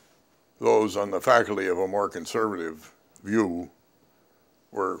those on the faculty of a more conservative view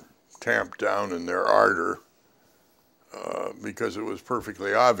were tamped down in their ardor, because it was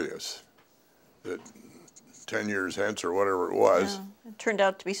perfectly obvious that 10 years hence, or whatever it was. Yeah. It turned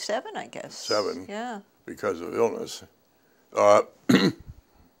out to be 7, I guess. 7. Yeah. Because of illness.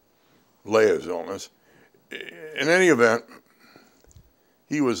 Leia's illness. In any event,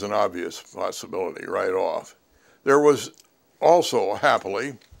 he was an obvious possibility right off. There was also,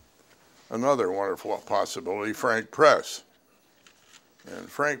 happily, another wonderful possibility, Frank Press. And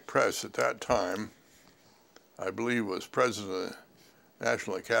Frank Press at that time, I believe, was president of the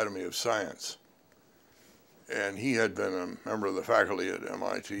National Academy of Science. And he had been a member of the faculty at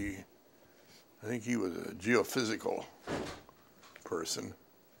MIT. I think he was a geophysical person.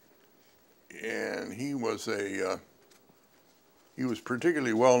 And he was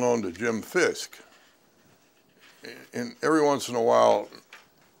particularly well known to Jim Fisk. And every once in a while,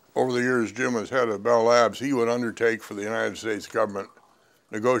 over the years Jim has had at Bell Labs, he would undertake for the United States government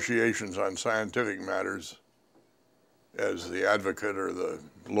negotiations on scientific matters as the advocate or the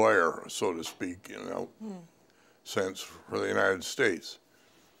lawyer, so to speak, sense for the United States.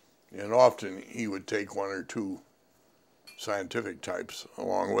 And often he would take one or two scientific types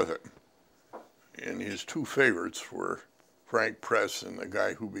along with it. And his two favorites were Frank Press and the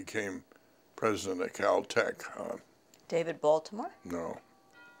guy who became president of Caltech. David Baltimore? No.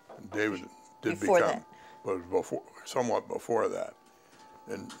 David did before become, that. but somewhat before that.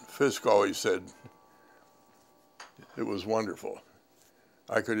 And Fisk always said it was wonderful.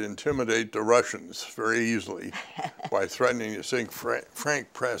 I could intimidate the Russians very easily by threatening to sink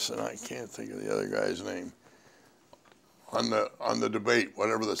Frank Press, and I can't think of the other guy's name, on the debate,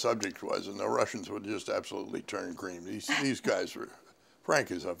 whatever the subject was, and the Russians would just absolutely turn green. These guys were,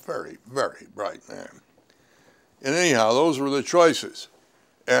 Frank is a very, very bright man. And anyhow, those were the choices.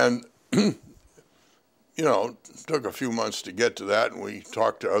 And, took a few months to get to that, and we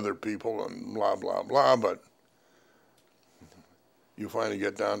talked to other people and blah, blah, blah, but you finally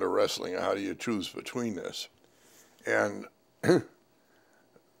get down to wrestling. How do you choose between this? And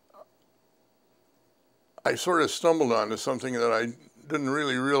I sort of stumbled onto something that I didn't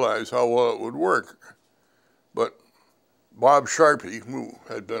really realize how well it would work. But Bob Sharpe, who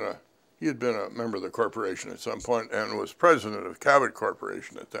had been a member of the corporation at some point and was president of Cabot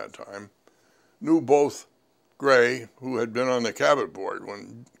Corporation at that time, knew both Gray, who had been on the Cabot board.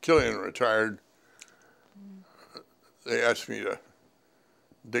 When Killian retired, they asked me to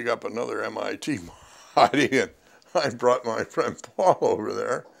dig up another MIT body, and I brought my friend Paul over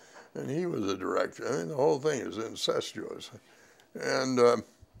there, and he was a director. I mean, the whole thing is incestuous. And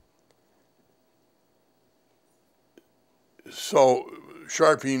So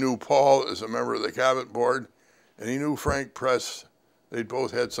Sharpie knew Paul as a member of the Cabinet Board, and he knew Frank Press. They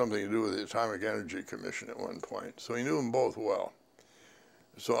both had something to do with the Atomic Energy Commission at one point, so he knew them both well.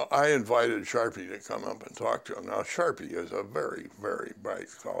 So I invited Sharpie to come up and talk to him. Now, Sharpie is a very, very bright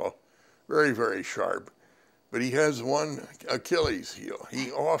fellow, very, very sharp, but he has one Achilles heel.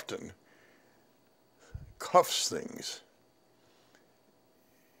 He often cuffs things,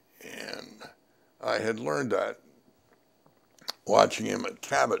 and I had learned that watching him at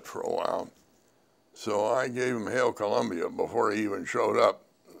Cabot for a while. So I gave him Hail Columbia before he even showed up.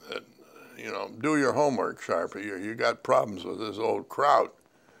 That, you know, do your homework, Sharpie, or you got problems with this old Kraut.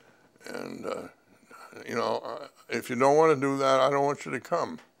 And, you know, if you don't want to do that, I don't want you to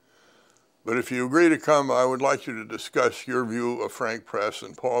come. But if you agree to come, I would like you to discuss your view of Frank Press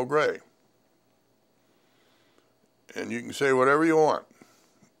and Paul Gray. And you can say whatever you want.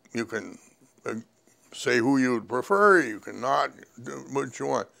 You can say who you would prefer, you can not do what you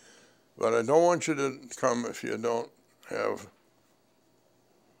want. But I don't want you to come if you don't have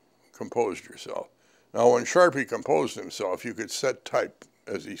composed yourself. Now, when Sharpie composed himself, you could set type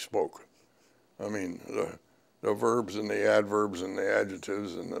as he spoke. I mean, the verbs and the adverbs and the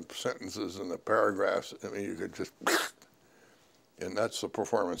adjectives and the sentences and the paragraphs, I mean, you could just, and that's the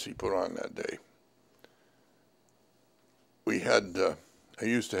performance he put on that day. We had, I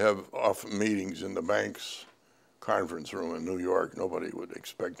used to have often meetings in the bank's conference room in New York. Nobody would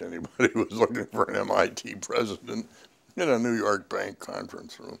expect anybody was looking for an MIT president in a New York bank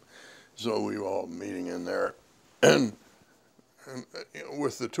conference room. So we were all meeting in there. And you know,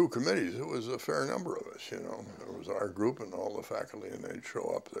 with the two committees, it was a fair number of us, you know. It was our group and all the faculty, and they'd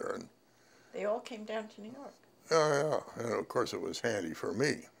show up there. And they all came down to New York. yeah. And of course, it was handy for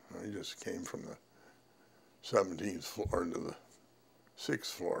me. I just came from the 17th floor to the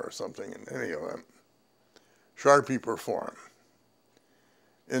 6th floor or something in any event. Sharpie performed.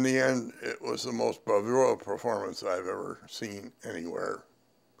 In the end, it was the most bravura performance I've ever seen anywhere.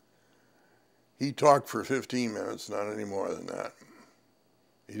 He talked for 15 minutes, not any more than that.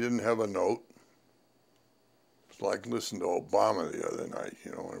 He didn't have a note. It's like listening to Obama the other night,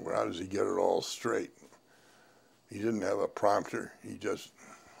 you know, how does he get it all straight? He didn't have a prompter. He just,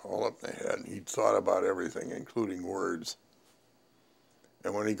 all up in the head, he thought about everything, including words.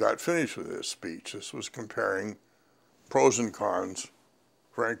 And when he got finished with his speech, this was comparing pros and cons,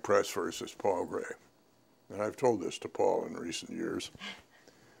 Frank Press versus Paul Gray. And I've told this to Paul in recent years.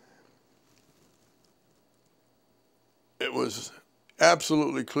 It was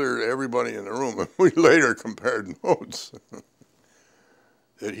absolutely clear to everybody in the room, and we later compared notes,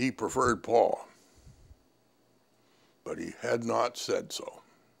 that he preferred Paul. But he had not said so.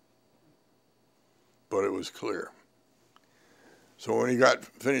 But it was clear. So when he got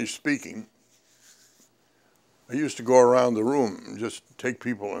finished speaking, I used to go around the room and just take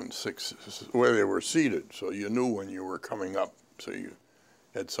people in where they were seated, so you knew when you were coming up, so you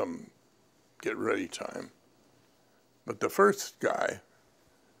had some get ready time. But the first guy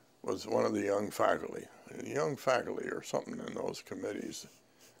was one of the young faculty. And young faculty or something in those committees,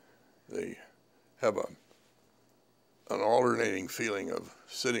 they have an alternating feeling of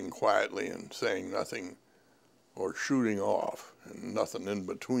sitting quietly and saying nothing or shooting off and nothing in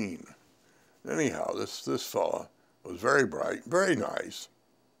between. Anyhow, this fella was very bright, very nice.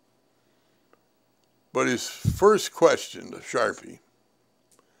 But his first question to Sharpie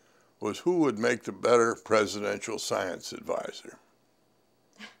was who would make the better presidential science advisor.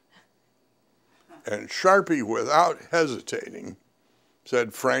 And Sharpie, without hesitating,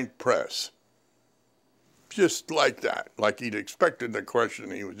 said Frank Press. Just like that, like he'd expected the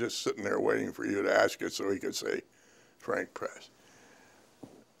question. He was just sitting there waiting for you to ask it so he could say Frank Press.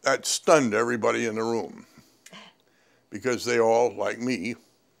 That stunned everybody in the room because they all, like me,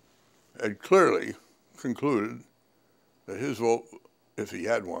 had clearly concluded that his vote, if he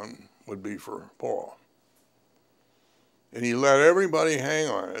had one, would be for Paul. And he let everybody hang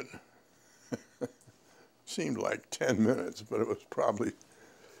on it. Seemed like 10 minutes, but it was probably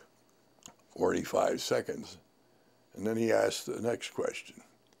 45 seconds. And then he asked the next question.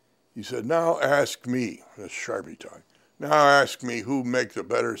 He said, now ask me, this Sharpie talk, now ask me who make the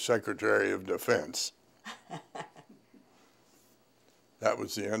better Secretary of Defense. That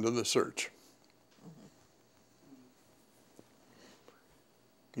was the end of the search.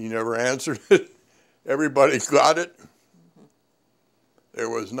 He never answered it. Everybody got it. There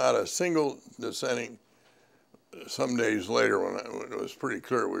was not a single dissenting. Some days later, when it was pretty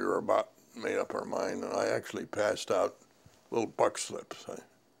clear we were about made up our mind, and I actually passed out little buck slips.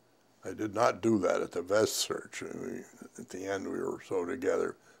 I did not do that at the vest search. At the end, we were so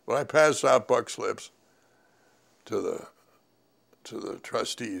together. But I passed out buck slips to the to the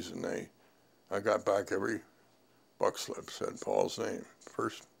trustees, and I got back every buck slip said Paul's name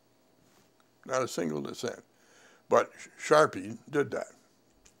first. Not a single dissent. But Sharpie did that.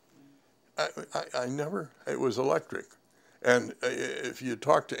 I never, it was electric. And if you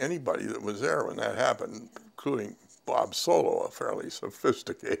talk to anybody that was there when that happened, including Bob Solo, a fairly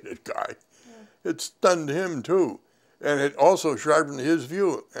sophisticated guy, it stunned him too. And it also sharpened his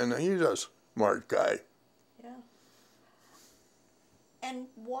view, and he's a smart guy. Yeah. And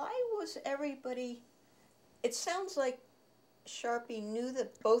why was everybody, it sounds like Sharpie knew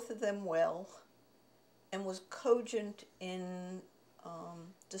that both of them well and was cogent in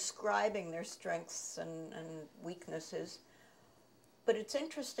describing their strengths and weaknesses. But it's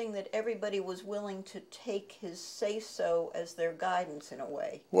interesting that everybody was willing to take his say-so as their guidance in a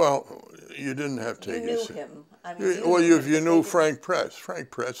way. Well, you didn't have to take his... You knew him. I mean, well, if you knew Frank Press. Frank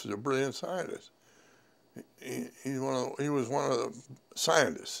Press is a brilliant scientist. He was one of the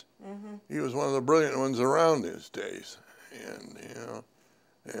scientists. Mm-hmm. He was one of the brilliant ones around his days. And, you know,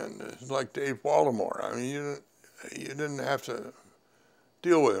 and it's like Dave Baltimore. I mean, you didn't have to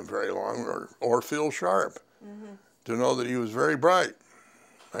deal with him very long, or Phil Sharp, mm-hmm. to know that he was very bright.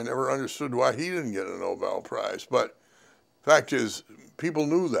 I never understood why he didn't get a Nobel Prize, but fact is, people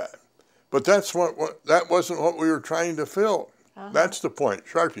knew that. But that wasn't what we were trying to fill. Uh-huh. That's the point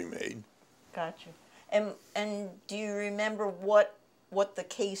Sharpie made. Gotcha. And do you remember what the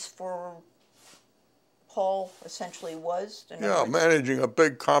case for Paul essentially was? Yeah, managing a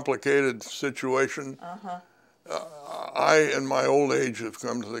big, complicated situation. Uh-huh. I, in my old age, have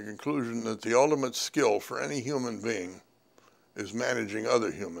come to the conclusion that the ultimate skill for any human being is managing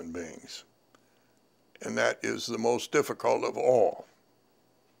other human beings. And that is the most difficult of all.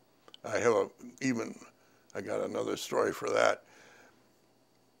 I got another story for that.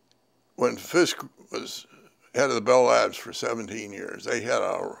 When Fisk was head of the Bell Labs for 17 years, they had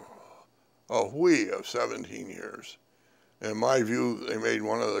a whee of 17 years. In my view, they made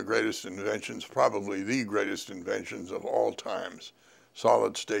one of the greatest inventions, probably the greatest inventions of all times.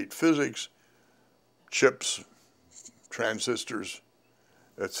 Solid-state physics, chips, transistors,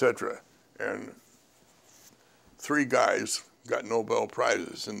 etc. And 3 guys got Nobel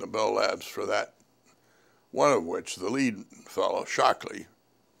Prizes in the Bell Labs for that, one of which, the lead fellow, Shockley,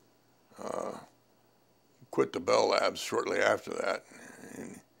 quit the Bell Labs shortly after that.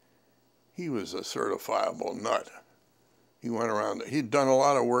 And he was a certifiable nut. He went around, he'd done a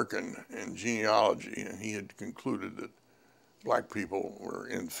lot of work in genealogy, and he had concluded that black people were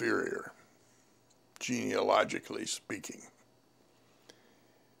inferior, genealogically speaking.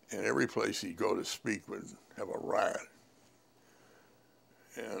 And every place he'd go to speak would have a riot.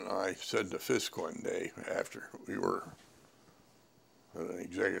 And I said to Fisk one day, after we were at an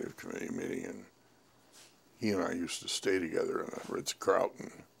executive committee meeting, and he and I used to stay together in a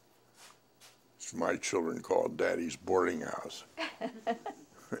Ritz-Carlton. My children called Daddy's boarding house.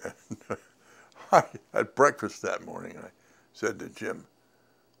 At breakfast that morning, I said to Jim,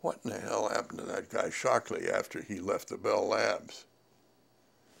 what in the hell happened to that guy Shockley after he left the Bell Labs?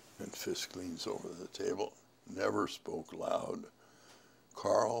 And Fisk leans over the table, never spoke loud.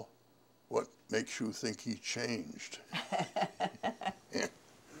 Carl, what makes you think he changed?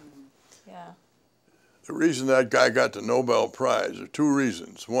 Yeah. The reason that guy got the Nobel Prize are 2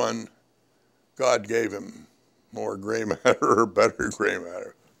 reasons. One, God gave him more gray matter or better gray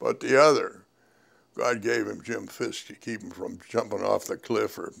matter. But the other, God gave him Jim Fisk to keep him from jumping off the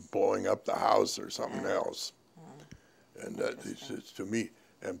cliff or blowing up the house or something else. And that is to me,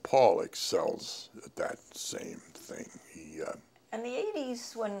 and Paul excels at that same thing. And the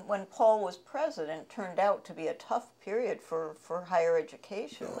 80s, when Paul was president, turned out to be a tough period for higher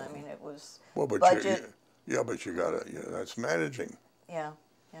education. I mean, it was budget. But you gotta, that's managing. Yeah,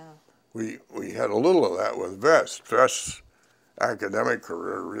 yeah. We had a little of that with Vest. Vest's academic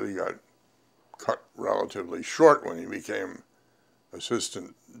career really got cut relatively short when he became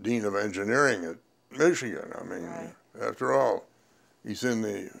assistant dean of engineering at Michigan. I mean, after all, he's in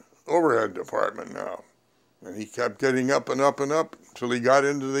the overhead department now. And he kept getting up and up and up until he got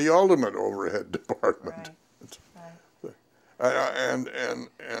into the ultimate overhead department. Right.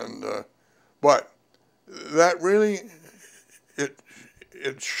 But that really,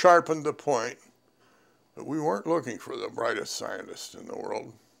 it sharpened the point that we weren't looking for the brightest scientist in the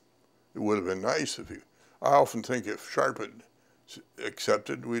world. It would have been nice if I often think if Sharp had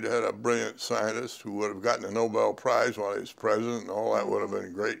accepted, we'd had a brilliant scientist who would have gotten a Nobel Prize while he was president, and all that would have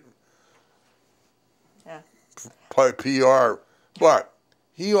been great. Yeah. PR, but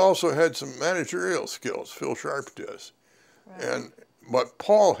he also had some managerial skills. Phil Sharp does, but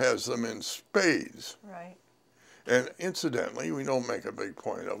Paul has them in spades. Right. And incidentally, we don't make a big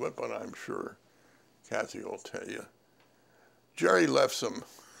point of it, but I'm sure Kathy will tell you, Jerry left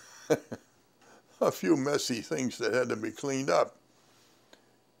a few messy things that had to be cleaned up.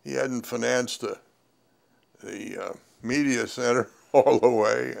 He hadn't financed the media center all the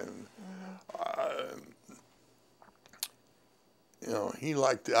way, and you know, he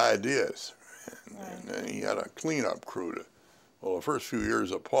liked the ideas, and he had a cleanup crew to. Well, the first few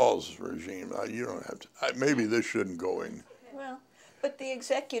years of Paul's regime, you don't have to. Maybe this shouldn't go in. Well, but the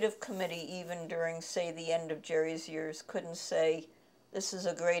executive committee, even during, say, the end of Jerry's years, couldn't say, this is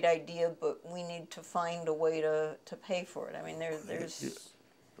a great idea, but we need to find a way to pay for it. I mean, there's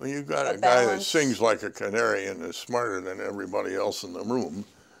Well, you've got a guy that balance. sings like a canary and is smarter than everybody else in the room.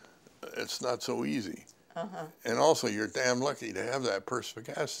 It's not so easy. And also, you're damn lucky to have that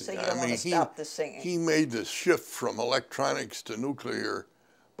perspicacity. So you don't want to stop the singing. He made this shift from electronics to nuclear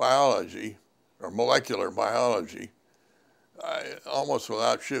biology, or molecular biology, almost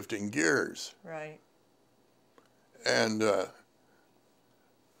without shifting gears. Right. And the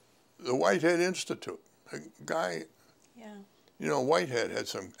Whitehead Institute, a guy, Yeah. you know, Whitehead had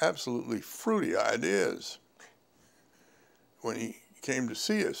some absolutely fruity ideas when he came to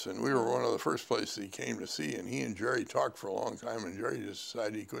see us, and we were one of the first places he came to see, and he and Jerry talked for a long time, and Jerry just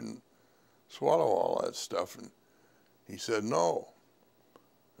decided he couldn't swallow all that stuff, and he said no.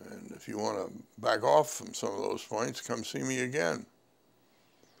 And if you want to back off from some of those points, come see me again.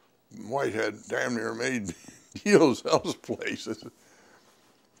 Whitehead damn near made deals else places.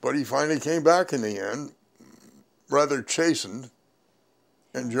 But he finally came back in the end, rather chastened,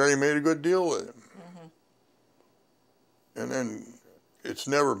 and Jerry made a good deal with him. And then it's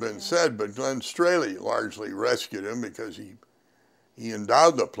never been said, but Glenn Straley largely rescued him because he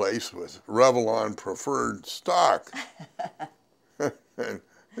endowed the place with Revlon preferred stock. And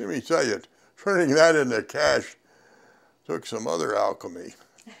let me tell you, turning that into cash took some other alchemy.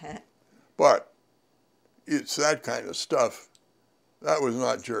 But it's that kind of stuff. That was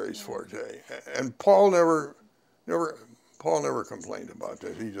not Jerry's forte. And Paul never complained about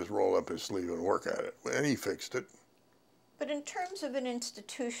this. He just rolled up his sleeve and worked at it. And he fixed it. But in terms of an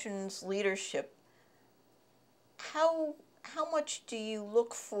institution's leadership, how much do you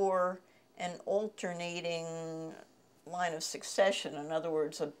look for an alternating line of succession? In other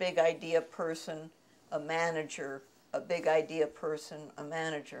words, a big idea person, a manager, a big idea person, a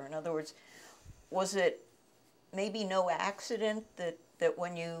manager. In other words, was it maybe no accident that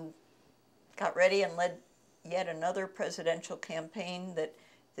when you got ready and led yet another presidential campaign that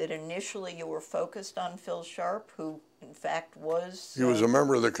initially you were focused on Phil Sharp, who in fact was... He was a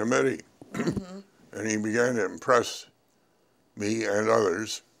member of the committee, and he began to impress me and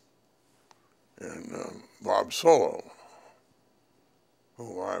others, and Bob Solo,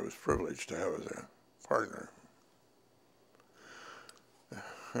 who I was privileged to have as a partner,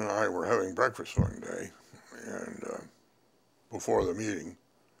 and I were having breakfast one day, and before the meeting,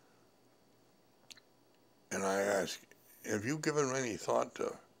 and I asked, have you given any thought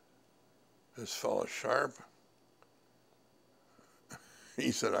to this fellow Sharp?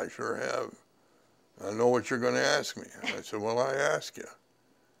 He said, I sure have. I know what you're going to ask me. And I said, well, I ask you.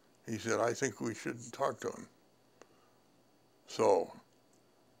 He said, I think we should talk to him. So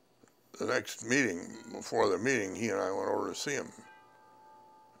the next meeting, before the meeting, he and I went over to see him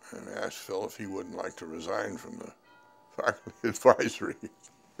and asked Phil if he wouldn't like to resign from the faculty advisory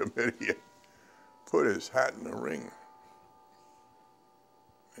committee and put his hat in the ring.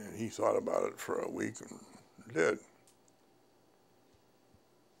 And he thought about it for a week and did.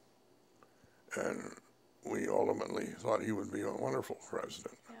 And we ultimately thought he would be a wonderful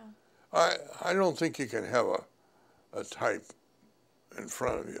president. Yeah. I don't think you can have a type in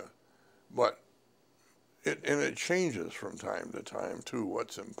front of you, but it changes from time to time too.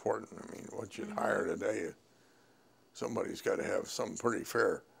 What's important? I mean, what you'd hire today, somebody's got to have some pretty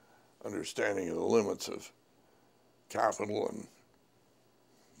fair understanding of the limits of capital and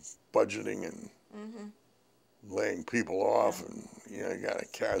budgeting and laying people off, and you know, you got a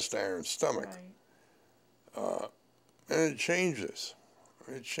cast iron stomach. Right. And it changes.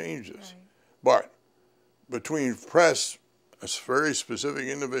 It changes. Right. But between press, a very specific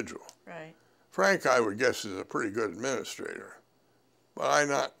individual. Right. Frank, I would guess, is a pretty good administrator. But I'm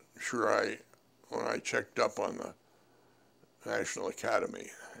not sure when I checked up on the National Academy,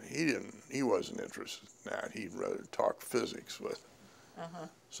 he wasn't interested in that. He'd rather talk physics with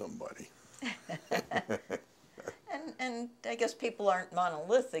somebody. And I guess people aren't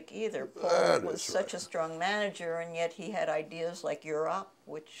monolithic either. Paul was such a strong manager, and yet he had ideas like Europe,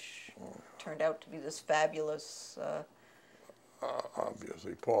 which turned out to be this fabulous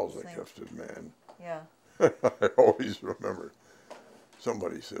obviously, Paul's a gifted man. Yeah. I always remember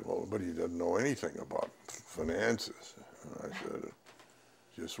somebody said, well, but he doesn't know anything about finances. And I said,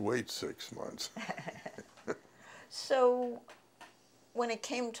 just wait 6 months. So when it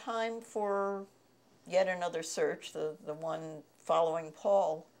came time for yet another search, the one following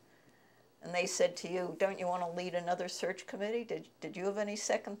Paul, and they said to you, don't you want to lead another search committee? Did you have any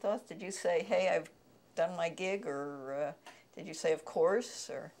second thoughts? Did you say, hey, I've done my gig, or did you say, of course?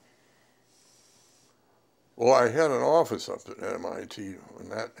 Or Well, I had an office up at MIT when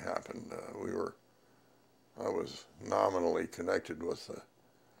that happened. I was nominally connected with the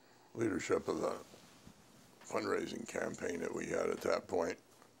leadership of the fundraising campaign that we had at that point.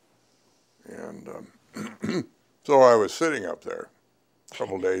 And so I was sitting up there a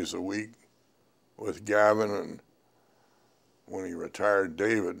couple days a week with Gavin, and when he retired,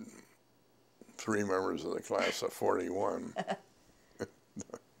 David, 3 members of the class of 41.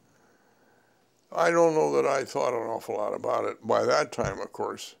 I don't know that I thought an awful lot about it. By that time, of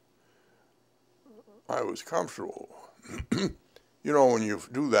course, I was comfortable. You know, when you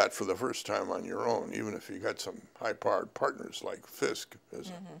do that for the first time on your own, even if you got some high-powered partners like Fisk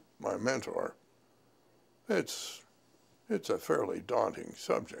as my mentor, it's a fairly daunting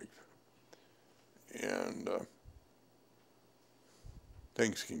subject. And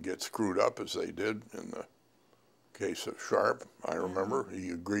things can get screwed up as they did in the case of Sharp. I remember he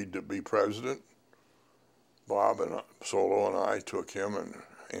agreed to be president. Bob and Solo and I took him, and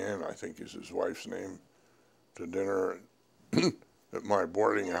Ann, I think is his wife's name, to dinner at my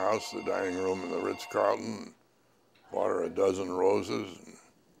boarding house, the dining room in the Ritz-Carlton, bought her a dozen roses.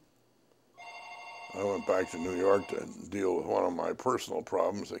 And I went back to New York to deal with one of my personal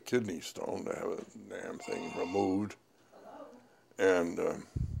problems, a kidney stone, to have a damn thing removed. And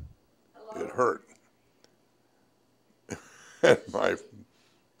it hurt. And my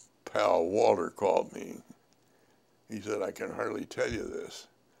pal Walter called me. He said, I can hardly tell you this,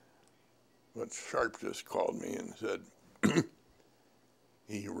 but Sharp just called me and said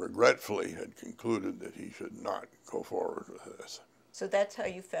he regretfully had concluded that he should not go forward with this. so that's how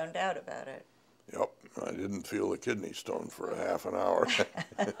you found out about it. Yep, I didn't feel the kidney stone for a half an hour.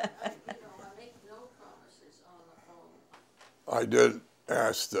 I did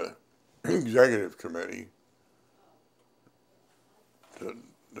ask the executive committee to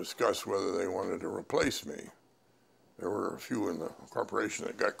discuss whether they wanted to replace me. There were a few in the corporation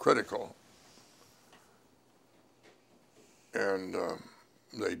that got critical, and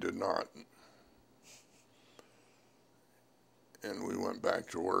they did not. And we went back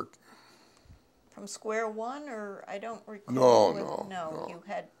to work. From square one, or I don't recall. No. You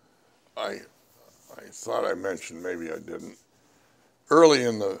had. I thought I mentioned, maybe I didn't. Early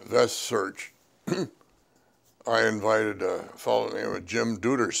in the Vest search, I invited a fellow named Jim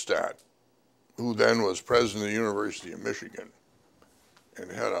Duderstadt, who then was president of the University of Michigan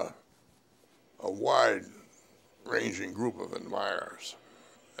and had a wide-ranging group of admirers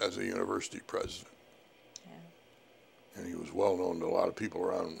as a university president. Yeah. And he was well known to a lot of people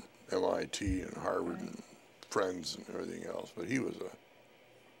around MIT and Harvard and friends and everything else, but he was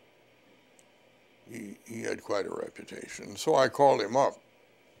he had quite a reputation. So I called him up.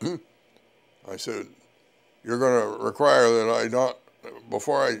 I said, you're going to require that I not,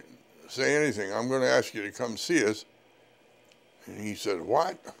 before I say anything, I'm going to ask you to come see us. And he said,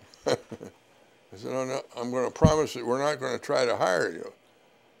 what? I said, oh, no, I'm going to promise that we're not going to try to hire you.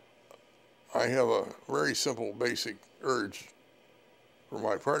 I have a very simple, basic urge for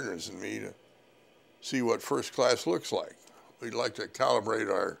my partners and me to see what first class looks like. We'd like to calibrate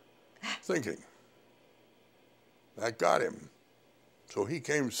our thinking. That got him. So he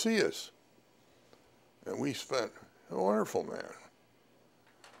came to see us. And we spent a wonderful man.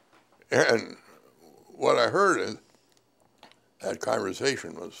 And what I heard is that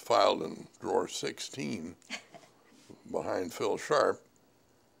conversation was filed in drawer 16 behind Phil Sharp.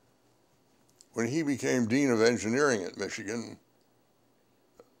 When he became Dean of Engineering at Michigan,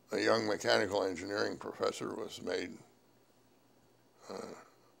 a young mechanical engineering professor was made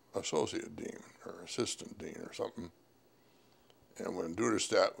associate dean or assistant dean or something. And when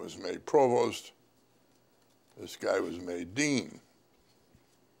Duderstadt was made provost, this guy was made dean.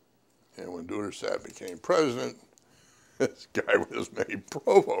 And when Duderstadt became president, this guy was made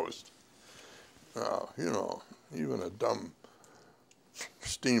provost. Now, you know, even a dumb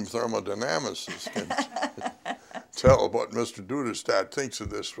steam thermodynamicist can tell what Mr. Duderstadt thinks of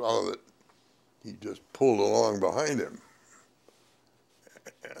this fellow that he just pulled along behind him.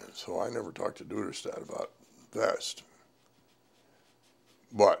 And so I never talked to Duderstadt about Vest.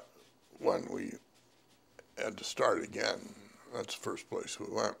 But when we had to start again, that's the first place we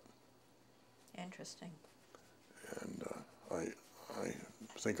went. Interesting. And I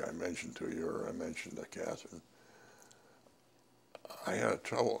think I mentioned to you, or I mentioned to Catherine, I had a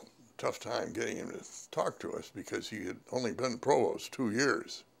tough time getting him to talk to us because he had only been provost 2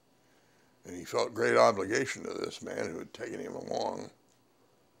 years. And he felt great obligation to this man who had taken him along.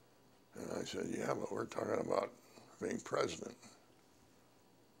 And I said, yeah, but we're talking about being president.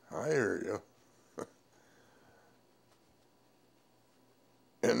 I hear you.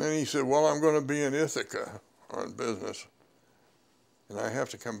 And then he said, well, I'm going to be in Ithaca on business, and I have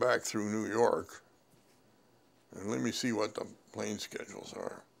to come back through New York, and let me see what the plane schedules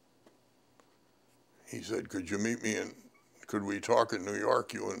are. He said, could you meet me in, could we talk in New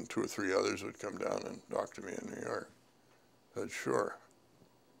York? You and 2 or 3 others would come down and talk to me in New York. I said, sure.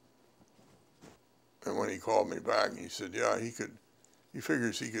 And when he called me back, he said, yeah, he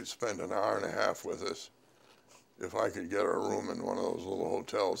figures he could spend an hour and a half with us if I could get a room in one of those little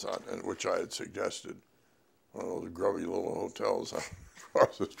hotels out, which I had suggested, one of those grubby little hotels out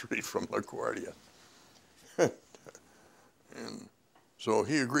across the street from LaGuardia. And so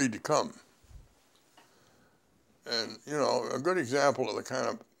he agreed to come. And, you know, a good example of the kind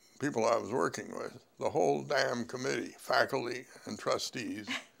of people I was working with, the whole damn committee, faculty and trustees,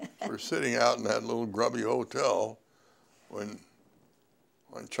 were sitting out in that little grubby hotel when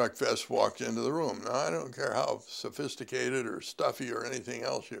Chuck Vest walked into the room. Now, I don't care how sophisticated or stuffy or anything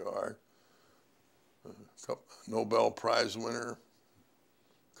else you are, a Nobel Prize winner,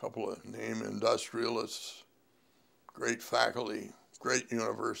 a couple of named industrialists, great faculty, great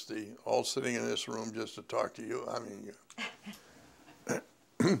university, all sitting in this room just to talk to you. I mean,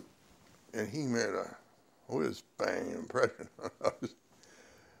 and he made a whiz-bang impression on us.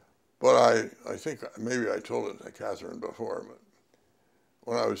 But I think maybe I told it to Catherine before, but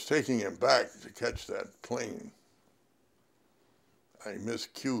when I was taking him back to catch that plane, I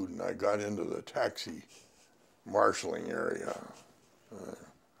miscued and I got into the taxi marshalling area.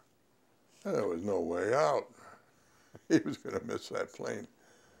 And there was no way out. He was going to miss that plane.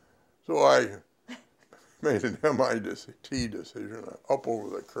 So I made an MIT decision, up over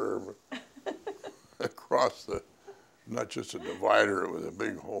the curb, across the, not just a divider, it was a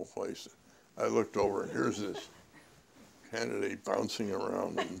big whole place. I looked over, and here's this candidate bouncing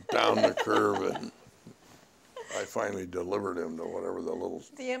around and down the curve, and I finally delivered him to whatever the little...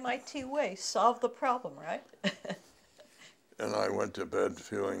 The MIT way, solve the problem, right? And I went to bed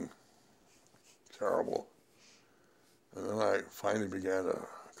feeling terrible. And then I finally began to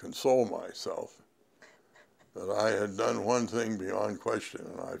console myself that I had done one thing beyond question,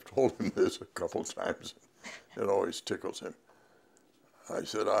 and I've told him this a couple times. It always tickles him. I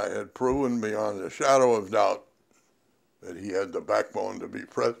said I had proven beyond a shadow of doubt that he had the backbone to be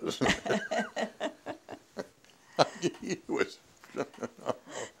president.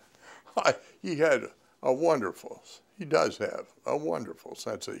 He had a wonderful, he does have a wonderful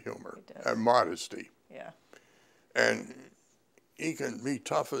sense of humor and modesty. Yeah. And he can be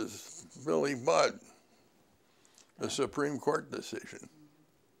tough as Billy Budd, the Supreme Court decision.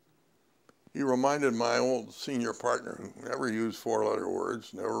 He reminded my old senior partner, who never used 4-letter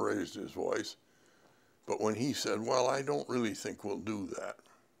words, never raised his voice, but when he said, well, I don't really think we'll do that,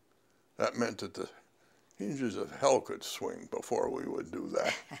 that meant that the hinges of hell could swing before we would do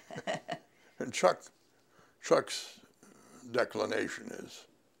that. And Chuck's declination is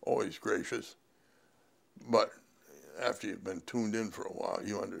always gracious, but after you've been tuned in for a while,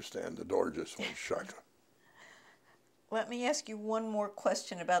 you understand the door just went shut. Let me ask you one more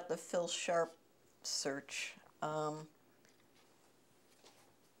question about the Phil Sharp search.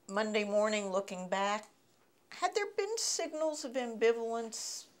 Monday morning, looking back, had there been signals of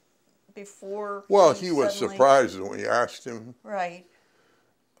ambivalence before? Well, he was surprised when we asked him. Right.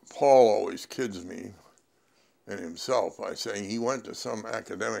 Paul always kids me and himself by saying he went to some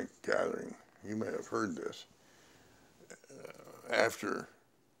academic gathering. You may have heard this. After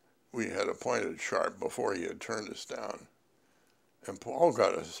we had appointed Sharp, before he had turned us down. And Paul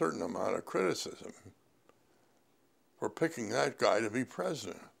got a certain amount of criticism for picking that guy to be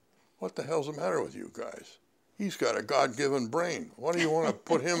president. What the hell's the matter with you guys? He's got a God-given brain. What do you want to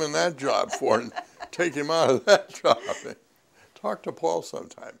put him in that job for and take him out of that job? Talk to Paul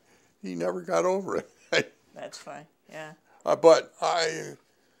sometime. He never got over it. That's fine, yeah. But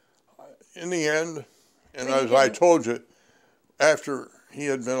in the end, and as I told you, after he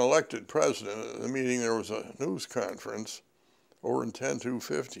had been elected president, at the meeting there was a news conference over in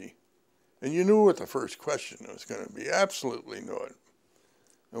 10250. And you knew what the first question was going to be. Absolutely knew it.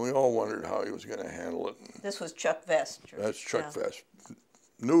 And we all wondered how he was going to handle it. This was Chuck Vest. That's Chuck Vest.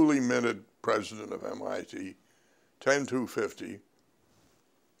 Newly minted president of MIT, 10250,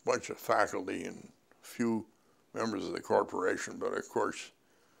 bunch of faculty and a few members of the corporation, but of course,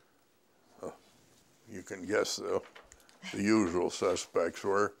 you can guess the usual suspects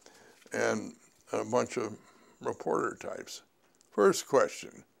were, and a bunch of reporter types. First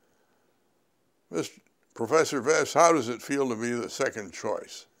question, Mr. Professor Vest, how does it feel to be the second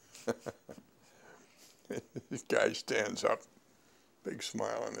choice? This guy stands up, big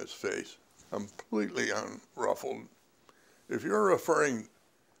smile on his face, completely unruffled. If you're referring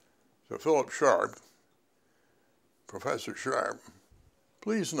to Philip Sharp, Professor Sharp,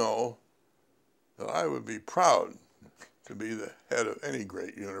 please know that I would be proud to be the head of any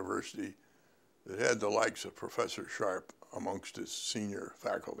great university that had the likes of Professor Sharp amongst its senior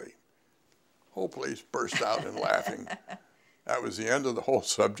faculty. Whole place burst out in laughing. That was the end of the whole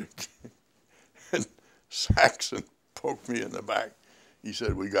subject. And Saxon poked me in the back. He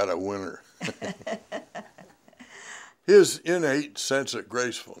said, we got a winner. His innate sense of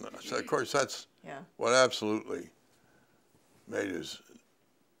gracefulness, of course, that's what absolutely made his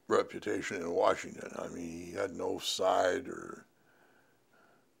reputation in Washington. I mean, he had no side,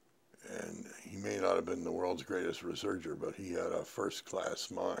 and he may not have been the world's greatest researcher, but he had a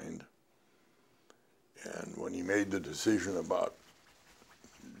first-class mind. And when he made the decision about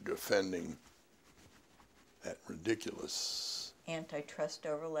defending that ridiculous antitrust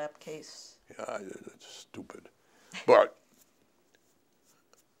overlap case. Yeah, it's stupid. But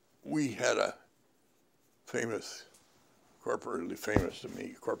we had a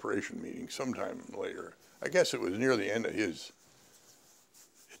corporation meeting sometime later. I guess it was near the end of his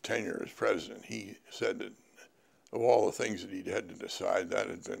tenure as president. He said that of all the things that he'd had to decide, that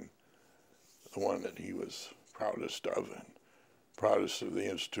had been the one that he was proudest of, and proudest of the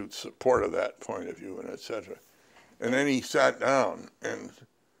Institute's support of that point of view, and et cetera. And then he sat down, and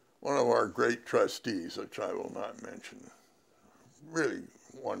one of our great trustees, which I will not mention, really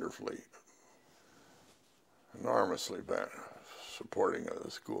wonderfully, enormously supporting of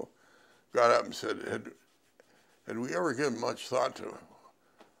the school, got up and said, had we ever given much thought to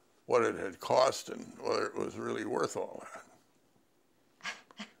what it had cost and whether it was really worth all that?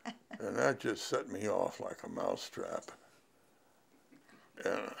 And that just set me off like a mousetrap.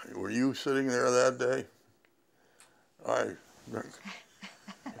 And were you sitting there that day? I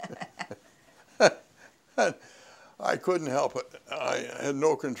couldn't help it. I had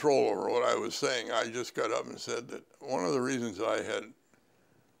no control over what I was saying. I just got up and said that one of the reasons I had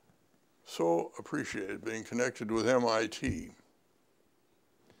so appreciated being connected with MIT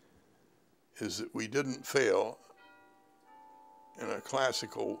is that we didn't fail in a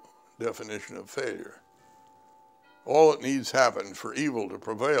classical definition of failure. All that needs happen for evil to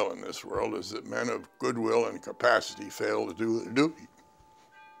prevail in this world is that men of goodwill and capacity fail to do their duty.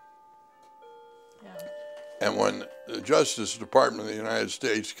 Yeah. And when the Justice Department of the United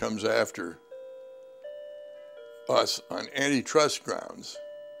States comes after us on antitrust grounds,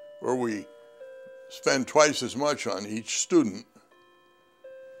 where we spend twice as much on each student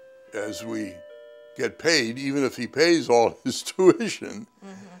as we get paid, even if he pays all his tuition,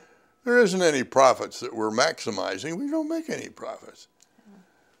 there isn't any profits that we're maximizing. We don't make any profits.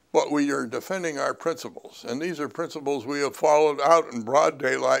 But we are defending our principles. And these are principles we have followed out in broad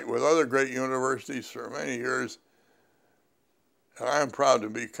daylight with other great universities for many years. And I'm proud to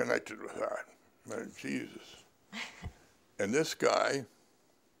be connected with that. But Jesus. And this guy,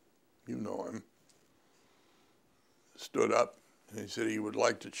 you know him, stood up and he said he would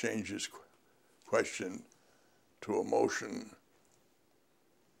like to change his question to a motion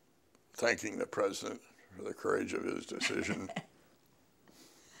thanking the president for the courage of his decision.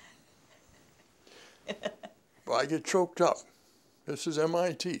 But I get choked up. This is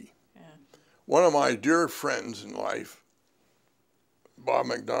MIT. Yeah. One of my dear friends in life, Bob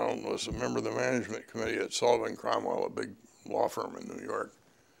McDonald, was a member of the management committee at Sullivan Cromwell, a big law firm in New York,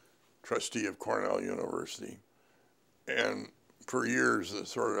 trustee of Cornell University, and for years the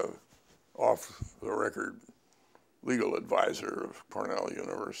sort of off-the-record legal advisor of Cornell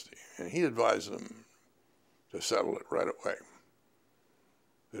University. And he advised them to settle it right away.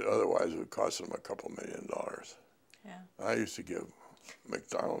 That otherwise it would cost them a couple $1 million. Yeah. I used to give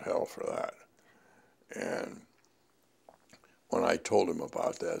McDonald hell for that. And when I told him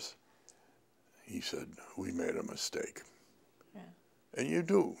about this, he said, we made a mistake. Yeah. And you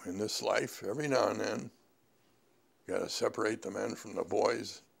do in this life, every now and then. You got to separate the men from the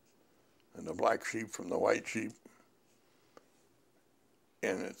boys and the black sheep from the white sheep.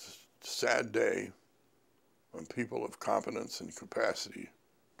 And it's a sad day when people of competence and capacity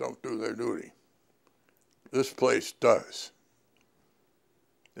don't do their duty. This place does.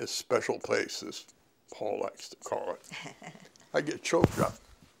 This special place, as Paul likes to call it. I get choked up.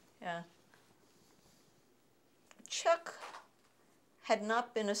 Yeah. Chuck had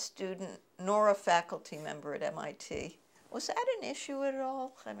not been a student nor a faculty member at MIT. Was that an issue at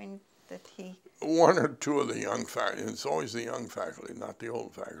all? I mean, that he... One or two of the young faculty, it's always the young faculty, not the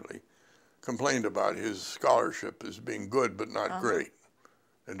old faculty, complained about his scholarship as being good but not great.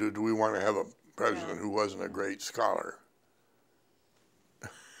 And do we want to have a president who wasn't a great scholar?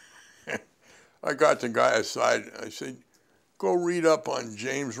 I got the guy aside, I said, go read up on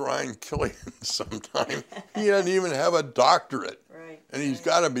James Ryan Killian sometime. He doesn't even have a doctorate. Right. And he's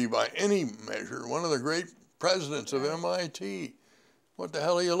got to be, by any measure, one of the great presidents of MIT. What the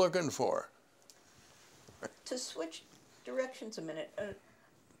hell are you looking for? To switch directions a minute,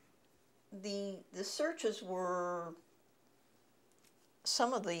 the searches were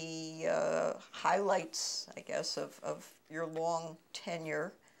some of the highlights, I guess, of your long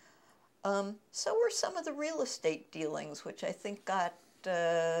tenure. So were some of the real estate dealings, which I think got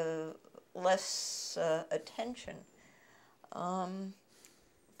less attention.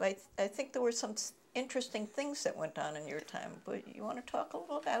 But I think there were some interesting things that went on in your time. But you want to talk a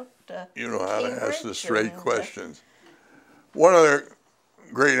little about you know how to ask the straight and, questions. One of the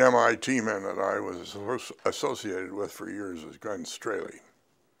great MIT men that I was associated with for years was Glenn Straley.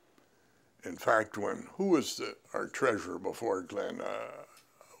 In fact, who was our treasurer before Glenn?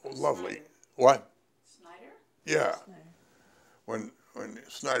 Lovely. Snyder. What? Snyder? Yeah. Snyder. When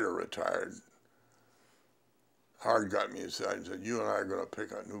Snyder retired, Howard got me aside and said, you and I are going to pick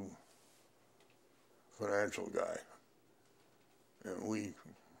a new financial guy. And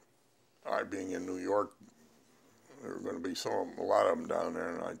I being in New York, there were going to be a lot of them down there,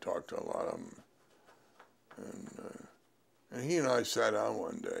 and I talked to a lot of them. And he and I sat down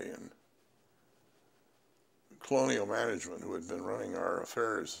one day, and Colonial Management, who had been running our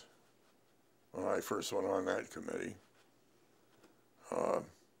affairs when I first went on that committee,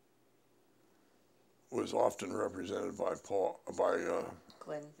 was often represented by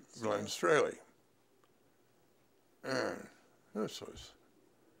Glenn Straley. And this was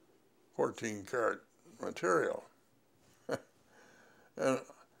 14-karat material. And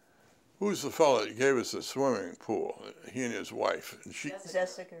who's the fellow that gave us the swimming pool? He and his wife. And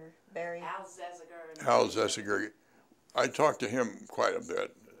Zessiger, Barry. Al Zessiger. I talked to him quite a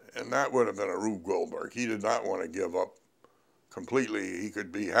bit, and that would have been a Rube Goldberg. He did not want to give up completely. He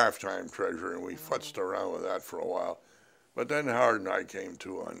could be half-time treasurer, and we futzed around with that for a while. But then Howard and I came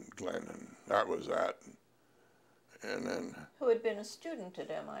to on Glenn, and that was that. And then... Who had been a student at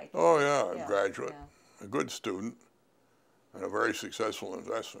MIT. Oh, yeah, a graduate, a good student, and a very successful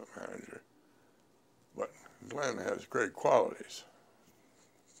investment manager. But Glenn has great qualities.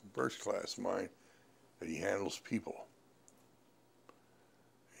 First-class mind, that he handles people.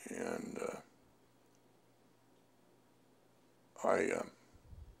 And I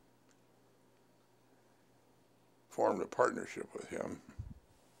formed a partnership with him.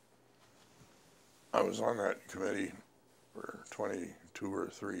 I was on that committee for 22 or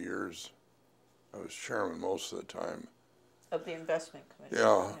 3 years. I was chairman most of the time. Of the investment committee.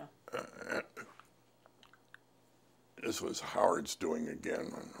 Yeah. This was Howard's doing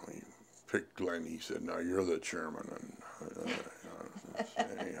again. When we picked Glenn, he said, now you're the chairman.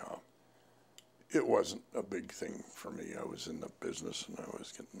 And anyhow, it wasn't a big thing for me. I was in the business and I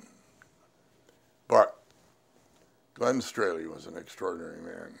was getting... But Glenn Straley was an extraordinary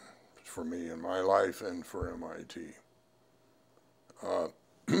man for me in my life and for MIT.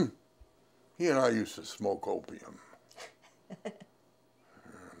 He and I used to smoke opium. And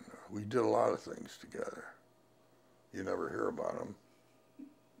we did a lot of things together. You never hear about them.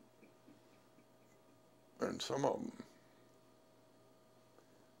 And some of them.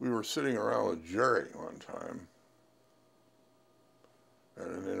 We were sitting around with Jerry one time at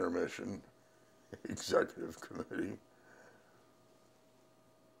an intermission executive committee.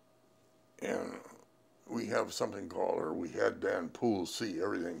 And we have something called, or we had then Pool C,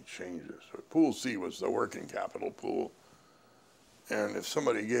 everything changes. Pool C was the working capital pool. And if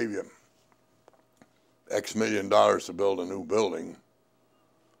somebody gave you X million dollars to build a new building,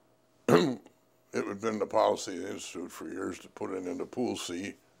 it would have been the policy of the Institute for years to put it into Pool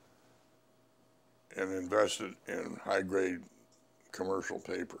C and invest it in high-grade commercial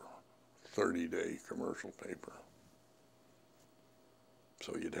paper, 30-day commercial paper.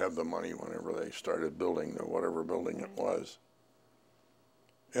 So you'd have the money whenever they started building whatever building it was.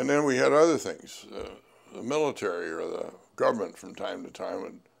 And then we had other things. The military or the government from time to time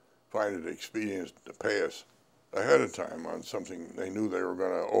would find it expedient to pay us ahead of time on something they knew they were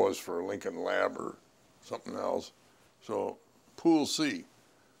going to owe us for a Lincoln Lab or something else. So Pool C.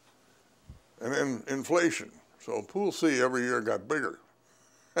 And then inflation. So Pool C every year got bigger.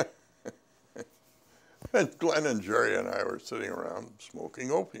 And Glenn and Jerry and I were sitting around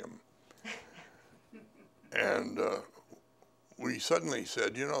smoking opium. And we suddenly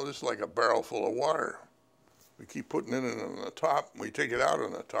said, you know, this is like a barrel full of water. We keep putting it in on the top, we take it out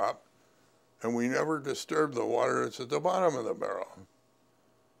on the top, and we never disturb the water that's at the bottom of the barrel.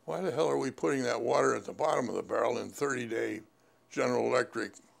 Why the hell are we putting that water at the bottom of the barrel in 30-day General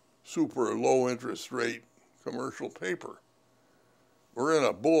Electric super low interest rate commercial paper? We're in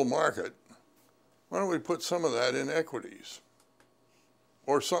a bull market. Why don't we put some of that in equities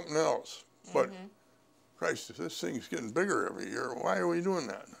or something else? But Christ, if this thing's getting bigger every year, why are we doing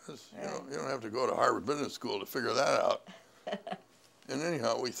that? You don't have to go to Harvard Business School to figure that out. And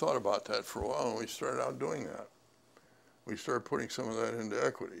anyhow, we thought about that for a while, and we started out doing that. We started putting some of that into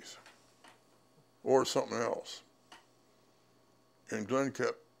equities or something else. And Glenn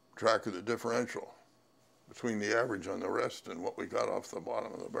kept track of the differential between the average on the rest and what we got off the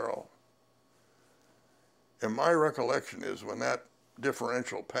bottom of the barrel. And my recollection is when that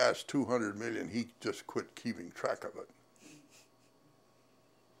differential passed 200 million, he just quit keeping track of it.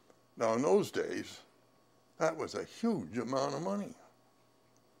 Now, in those days, that was a huge amount of money.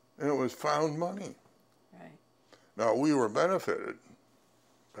 And it was found money. Right. Now, we were benefited,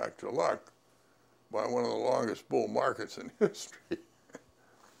 back to luck, by one of the longest bull markets in history.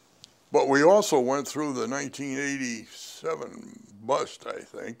 But we also went through the 1987 bust, I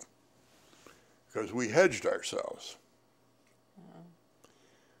think, because we hedged ourselves.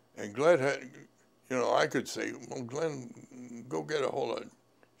 And Glenn had, you know, I could say, well, Glenn, go get a hold of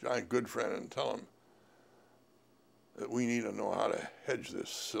John Goodfriend and tell him that we need to know how to hedge this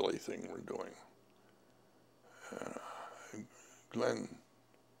silly thing we're doing. Glenn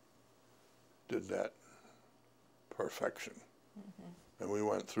did that perfection. And we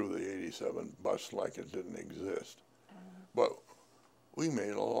went through the 87 bust like it didn't exist. But we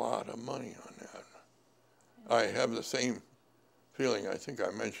made a lot of money on that. I have the same feeling, I think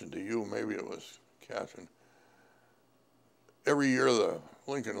I mentioned to you, maybe it was Catherine. Every year the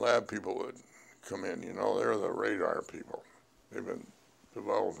Lincoln Lab people would come in, you know, they're the radar people. They've been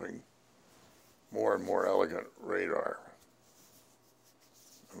developing more and more elegant radar.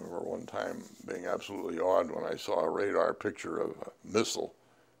 I remember one time being absolutely awed when I saw a radar picture of a missile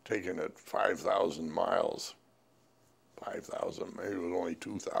taken at 5,000 miles. 5,000, maybe it was only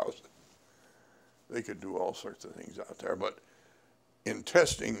 2,000. They could do all sorts of things out there. But in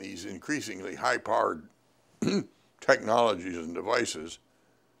testing these increasingly high-powered technologies and devices,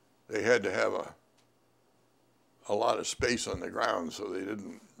 they had to have a lot of space on the ground so they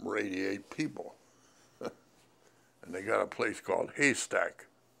didn't radiate people. And they got a place called Haystack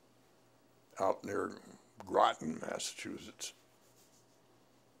out near Groton, Massachusetts.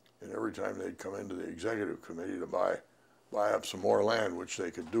 And every time they'd come into the executive committee to buy up some more land, which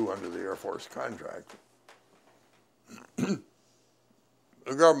they could do under the Air Force contract, the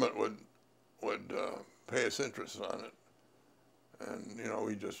government would pay us interest on it. And, you know,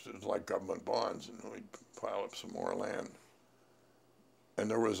 it was like government bonds, and we'd pile up some more land. And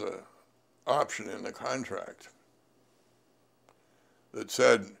there was an option in the contract that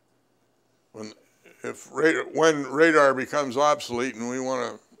said when radar becomes obsolete and we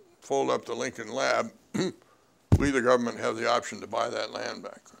want to fold up the Lincoln Lab, we, the government, have the option to buy that land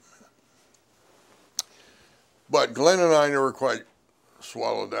back. But Glenn and I never quite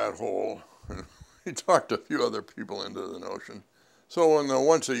swallowed that whole. We talked a few other people into the notion. So when the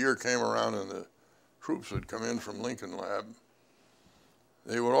once a year came around and the troops would come in from Lincoln Lab,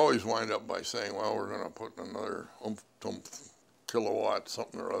 they would always wind up by saying, well, we're going to put another kilowatt,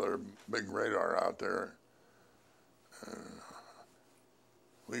 something or other, big radar out there.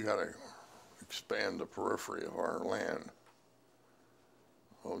 We got to expand the periphery of our land.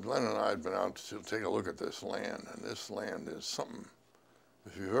 Well, Glenn and I had been out to take a look at this land, and this land is something.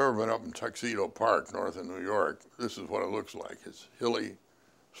 If you've ever been up in Tuxedo Park, north of New York, this is what it looks like. It's hilly,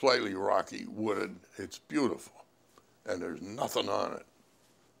 slightly rocky, wooded. It's beautiful. And there's nothing on it.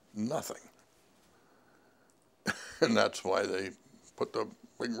 Nothing. And that's why they put the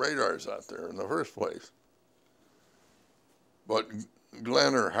big radars out there in the first place. But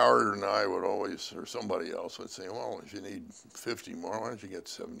Glenn or Howard and I would always, or somebody else would say, well, if you need 50 more, why don't you get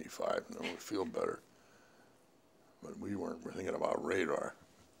 75, and then we'll feel better. But we we're thinking about radar.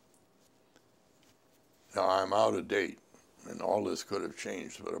 Now, I'm out of date, and all this could have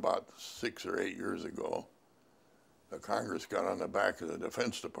changed, but about 6 or 8 years ago, the Congress got on the back of the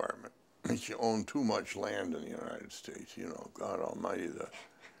Defense Department. You own too much land in the United States, you know, God almighty, the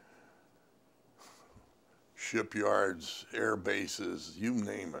shipyards, air bases, you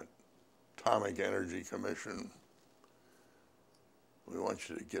name it, Atomic Energy Commission. We want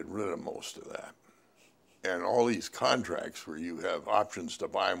you to get rid of most of that. and all these contracts where you have options to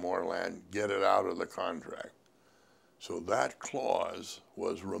buy more land, get it out of the contract. So that clause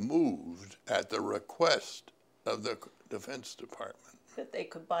was removed at the request of the Defense Department. That they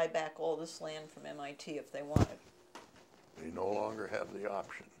could buy back all this land from MIT if they wanted. They no longer have the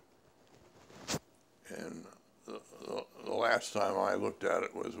option. And the last time I looked at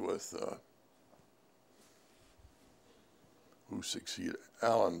it was with, who succeeded?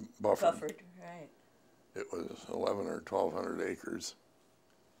 Alan Bufford. Bufford, right. It was 11 or 1,200 acres.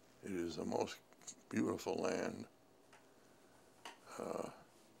 It is the most beautiful land.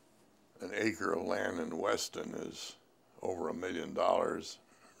 An acre of land in Weston is over $1 million,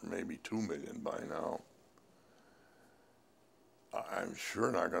 maybe $2 million by now. I'm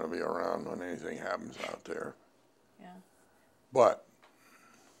sure not going to be around when anything happens out there. Yeah. But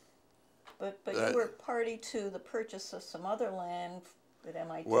you were party to the purchase of some other land at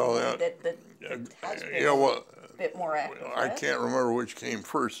MIT that has been a bit more active. I can't remember which came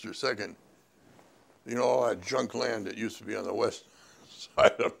first or second. You know, all that junk land that used to be on the west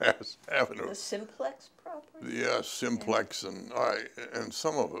side of Mass Avenue. The Simplex property? Yeah, Simplex, and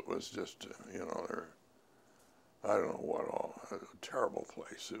some of it was just, you know, I don't know what all, a terrible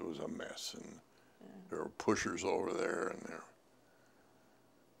place. It was a mess, and there were pushers over there, and there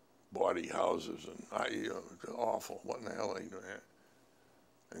bawdy houses, and you know, it's awful. What in the hell are you doing?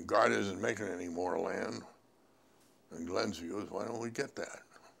 And God isn't making any more land in Glenn's views. Why don't we get that?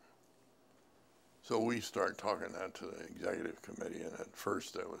 So we start talking that to the executive committee, and at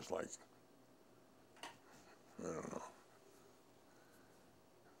first it was like, I don't know.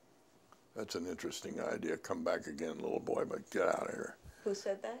 That's an interesting idea. Come back again, little boy, but get out of here. Who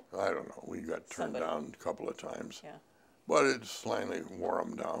said that? I don't know. We got turned down a couple of times. Yeah. But it slightly wore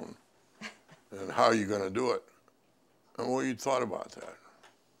them down. And how are you going to do it? And we thought about that.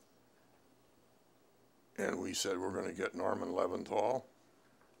 And we said we're going to get Norman Leventhal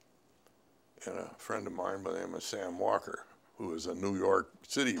and a friend of mine by the name of Sam Walker, who is a New York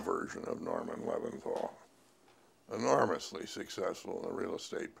City version of Norman Leventhal. Enormously successful in the real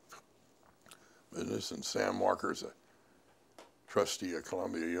estate business. And Sam Walker's a trustee at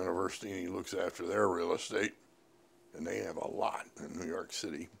Columbia University, and he looks after their real estate. And they have a lot in New York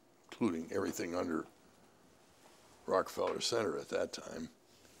City, including everything under Rockefeller Center at that time.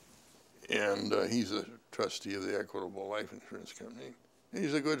 And he's a trustee of the Equitable Life Insurance Company. And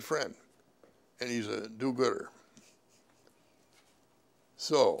he's a good friend, and he's a do-gooder.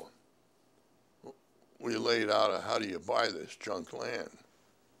 So we laid out how do you buy this junk land?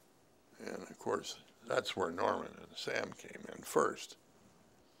 And of course, that's where Norman and Sam came in first.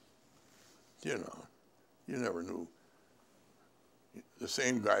 You know, you never knew. The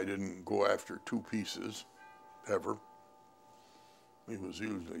same guy didn't go after two pieces, ever. He was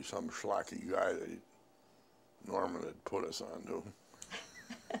usually some schlocky guy that Norman had put us onto.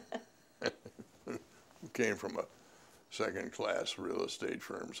 Who came from a second-class real estate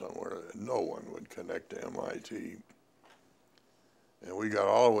firm somewhere that no one would connect to MIT. And we got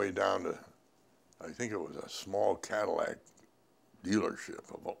all the way down to, I think it was a small Cadillac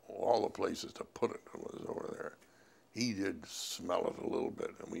dealership. Of all the places to put it was over there. He did smell it a little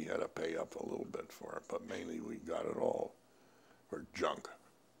bit, and we had to pay up a little bit for it, but mainly we got it all for junk.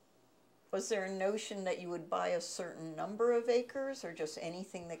 Was there a notion that you would buy a certain number of acres, or just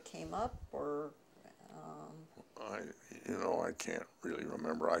anything that came up, or? I can't really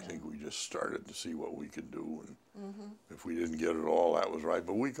remember. I think we just started to see what we could do, and if we didn't get it all, that was right.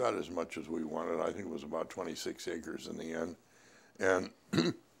 But we got as much as we wanted. I think it was about 26 acres in the end. And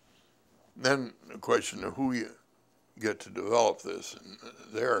then the question of who you get to develop this, and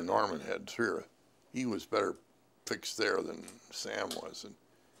there Norman had three. He was better fixed there than Sam was, and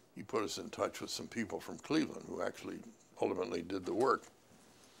he put us in touch with some people from Cleveland who actually ultimately did the work.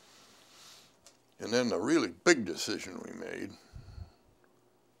 And then the really big decision we made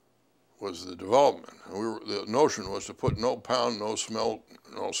was the development. The notion was to put no pound, no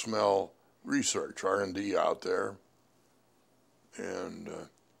smell research, R&D out there. And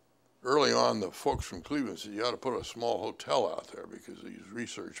early on, the folks from Cleveland said, you ought to put a small hotel out there because these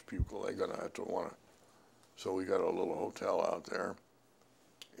research people, they're going to have to want to. So we got a little hotel out there.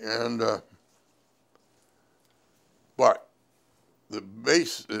 And, but the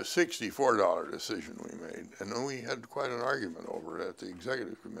 $64 decision we made, and then we had quite an argument over it at the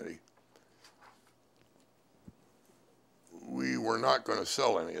executive committee. We were not going to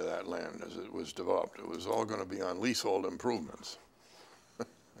sell any of that land as it was developed. It was all going to be on leasehold improvements. You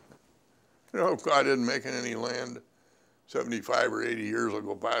know, if God isn't making any land, 75 or 80 years will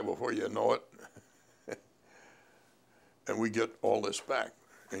go by before you know it. And we get all this back.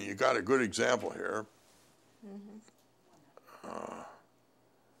 And you got a good example here.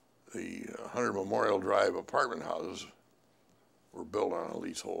 The 100 Memorial Drive apartment houses were built on a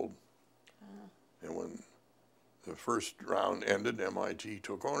leasehold. And when the first round ended, MIT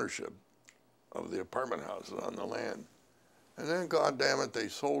took ownership of the apartment houses on the land. And then, God damn it, they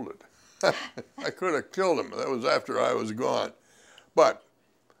sold it. I could have killed them. That was after I was gone. But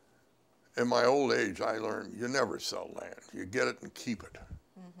in my old age, I learned you never sell land. You get it and keep it.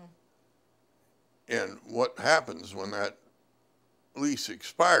 And what happens when that lease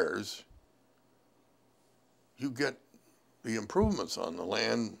expires, you get the improvements on the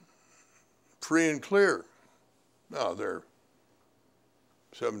land free and clear. Now they're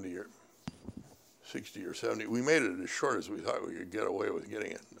 70 or 60 or 70. We made it as short as we thought we could get away with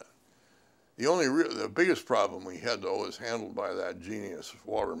getting it. The biggest problem we had, though, was handled by that genius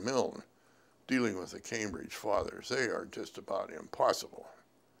Walter Milne, dealing with the Cambridge Fathers. They are just about impossible.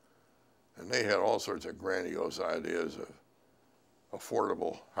 And they had all sorts of grandiose ideas of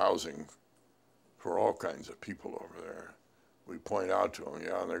affordable housing for all kinds of people over there. We point out to them,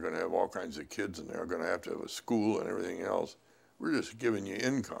 yeah, they're going to have all kinds of kids and they're going to have a school and everything else. We're just giving you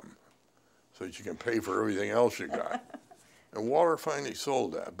income so that you can pay for everything else you got. And Walter finally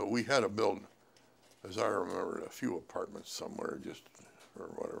sold that, but we had to build, as I remember, a few apartments somewhere just for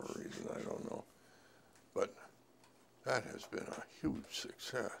whatever reason, I don't know. But that has been a huge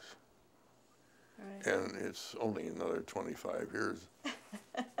success. Right. And it's only another 25 years.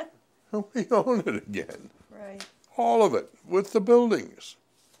 We own it again. Right. All of it, with the buildings.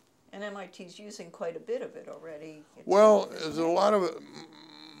 And MIT's using quite a bit of it already. Well, there's a lot of it,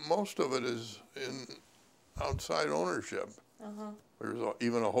 most of it is in outside ownership. There's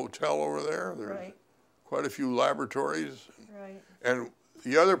even a hotel over there. There's quite a few laboratories. Right. And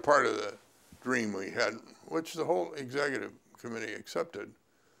the other part of the dream we had, which the whole executive committee accepted,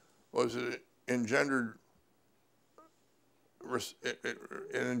 was that it engendered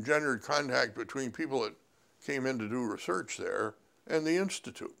contact between people that came in to do research there and the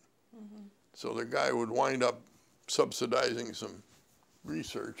institute. So the guy would wind up subsidizing some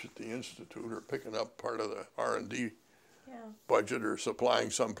research at the institute or picking up part of the R&D budget or supplying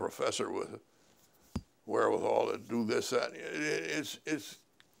some professor with wherewithal to do this, that. It's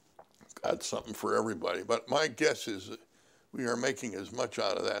got something for everybody. But my guess is that we are making as much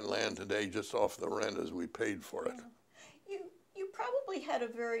out of that land today just off the rent as we paid for it. You probably had a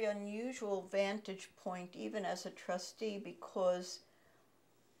very unusual vantage point even as a trustee because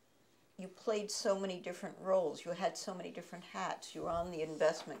you played so many different roles. You had so many different hats. You were on the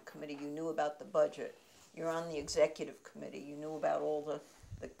investment committee. You knew about the budget. You were on the executive committee. You knew about all the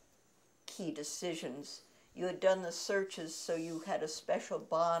key decisions. You had done the searches, so you had a special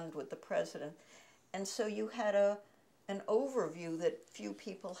bond with the president. And so you had an overview that few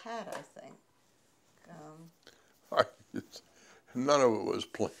people had, I think. None of it was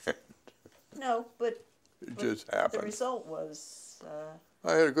planned. No, but it just happened. The result was...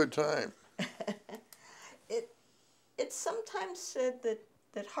 I had a good time. It's sometimes said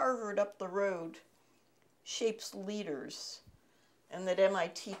that Harvard up the road shapes leaders and that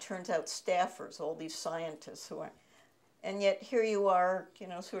MIT turns out staffers, all these scientists who are... And yet here you are, you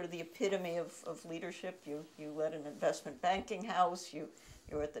know, sort of the epitome of leadership. You led an investment banking house. You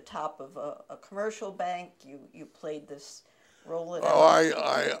were at the top of a commercial bank. You played this role at MIT.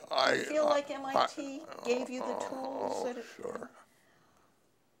 Do you feel like MIT gave you the tools? Sure.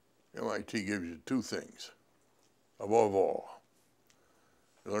 MIT gives you two things, above all.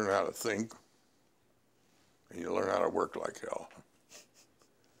 You learn how to think, and you learn how to work like hell.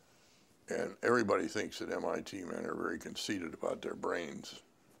 And everybody thinks that MIT men are very conceited about their brains.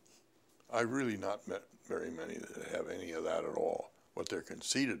 I've really not met very many that have any of that at all. What they're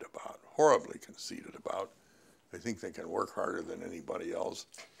conceited about, horribly conceited about, they think they can work harder than anybody else.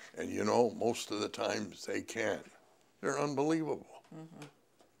 And you know, most of the times they can. They're unbelievable.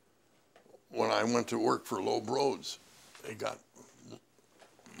 When I went to work for Loeb Rhodes, they got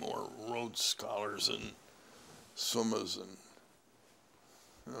more Rhodes Scholars and Summas and,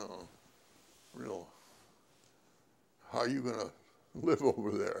 you know, real, how are you going to live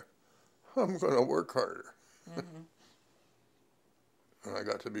over there? I'm going to work harder. And I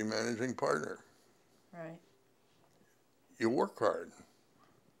got to be managing partner. Right. You work hard.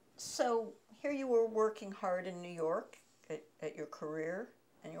 So here you were working hard in New York at your career,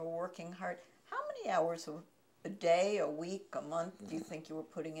 and you were working hard. How many hours a day, a week, a month do you think you were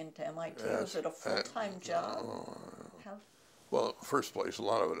putting into MIT? Was it a full-time job? Well, first place, a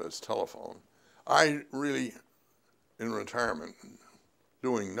lot of it is telephone. I really, in retirement,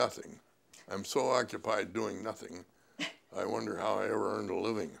 doing nothing. I'm so occupied doing nothing, I wonder how I ever earned a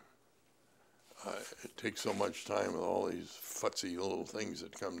living. it takes so much time with all these futzy little things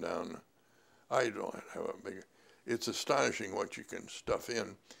that come down. I don't have a big, it's astonishing what you can stuff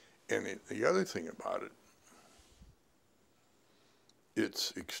in. And the other thing about it,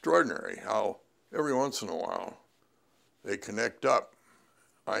 it's extraordinary how every once in a while they connect up.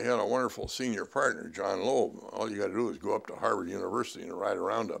 I had a wonderful senior partner, John Loeb. All you got to do is go up to Harvard University and ride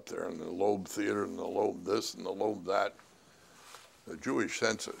around up there in the Loeb Theater and the Loeb this and the Loeb that. The Jewish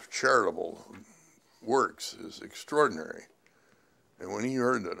sense of charitable works is extraordinary. And when he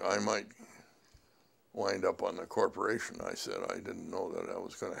heard that I might wind up on the corporation, I said I didn't know that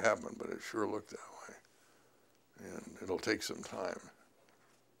was going to happen, but it sure looked that way. And it'll take some time.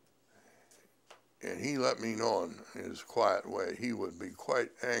 And he let me know in his quiet way he would be quite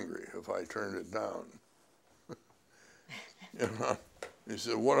angry if I turned it down. You know? He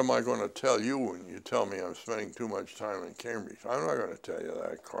said, what am I going to tell you when you tell me I'm spending too much time in Cambridge? I'm not going to tell you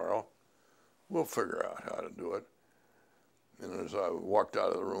that, Carl. We'll figure out how to do it. And as I walked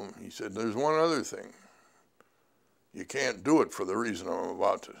out of the room, he said, there's one other thing. You can't do it for the reason I'm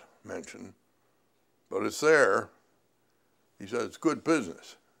about to mention, but it's there. He said, it's good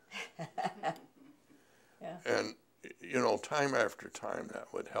business. Yeah. And, you know, time after time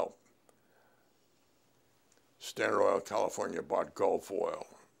that would help. Standard Oil California bought Gulf Oil.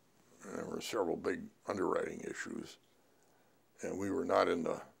 And there were several big underwriting issues. And we were not in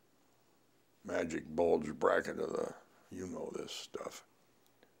the magic bulge bracket of the, you know this stuff.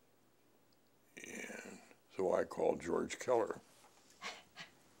 And so I called George Keller.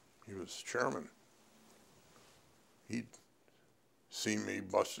 He was chairman. He'd seen me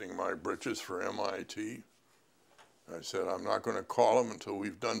busting my britches for MIT. I said, I'm not going to call him until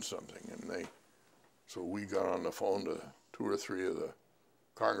we've done something. And so we got on the phone to 2 or 3 of the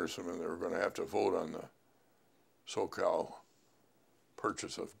congressmen that were going to have to vote on the SoCal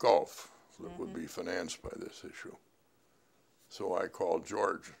purchase of Gulf that would be financed by this issue. So I called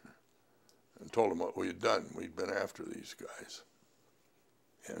George and told him what we had done. We'd been after these guys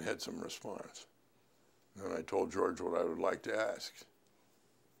and had some response. And then I told George what I would like to ask.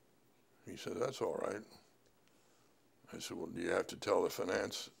 He said, that's all right. I said, well, do you have to tell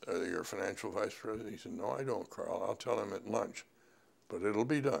your financial vice president? He said, no, I don't, Carl. I'll tell him at lunch, but it'll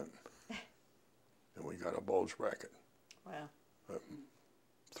be done. And we got a bulge bracket. Wow. A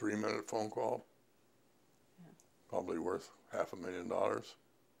 3-minute phone call, probably worth $500,000.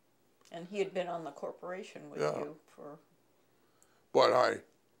 And he had been on the corporation with you for... But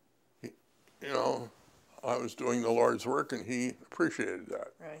you know, I was doing the Lord's work, and he appreciated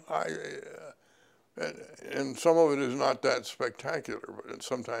that. Right. And some of it is not that spectacular, but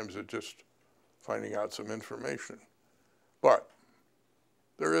sometimes it's just finding out some information. But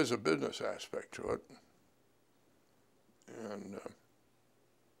there is a business aspect to it. And,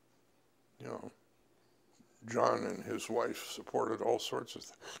 you know, John and his wife supported all sorts of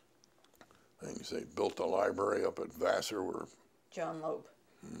things. They built a library up at Vassar where... John Loeb.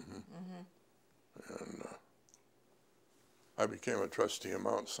 And I became a trustee of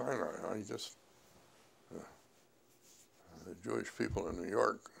Mount Sinai. The Jewish people in New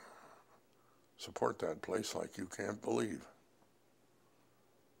York support that place like you can't believe.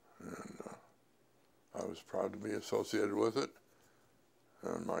 And I was proud to be associated with it.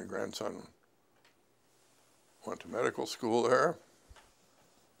 And my grandson went to medical school there.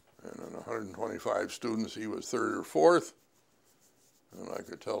 And in 125 students, he was 3rd or 4th. And I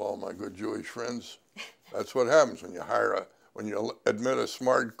could tell all my good Jewish friends, that's what happens when you admit a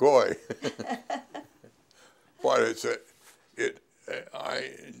smart goy. But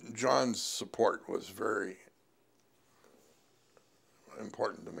John's support was very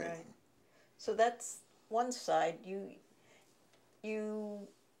important to me. Right. So that's one side. You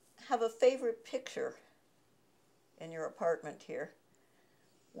have a favorite picture in your apartment here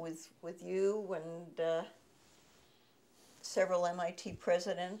with you and several MIT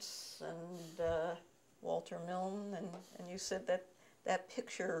presidents and Walter Milne, and you said that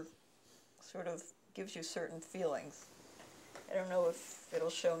picture sort of gives you certain feelings. I don't know if it'll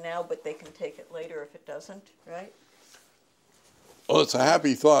show now, but they can take it later if it doesn't, right? Well, it's a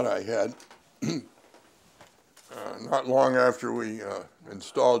happy thought I had. Not long after we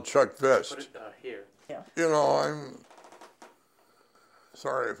installed Chuck Vest. Put it here. Yeah. You know, I'm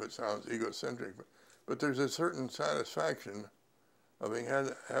sorry if it sounds egocentric, but there's a certain satisfaction of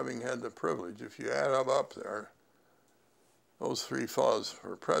having had the privilege. If you add up there, those 3 fellows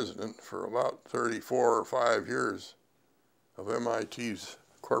were president for about 34 or 5 years of MIT's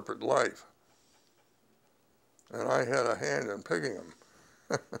corporate life. And I had a hand in picking them.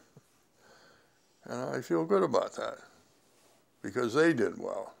 And I feel good about that, because they did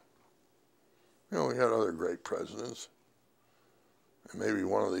well. You know, we had other great presidents. And maybe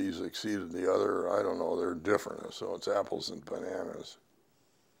one of these exceeded the other. I don't know. They're different, so it's apples and bananas.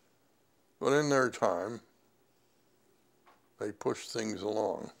 But in their time, they pushed things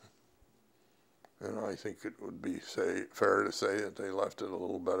along. And I think it would be fair to say that they left it a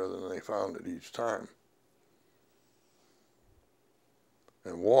little better than they found it each time.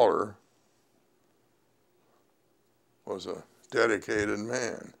 And Waller was a dedicated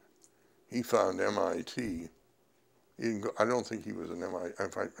man. He found MIT. I don't think he was an MIT. In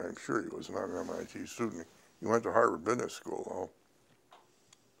fact, I'm sure he was not an MIT student. He went to Harvard Business School, though.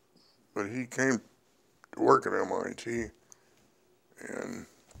 But he came to work at MIT, and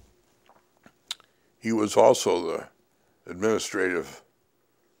he was also the administrative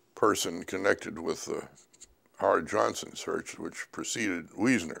person connected with the Howard Johnson search, which preceded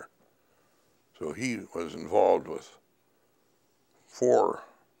Wiesner. So he was involved with 4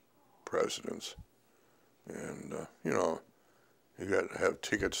 presidents. And, you know, you got to have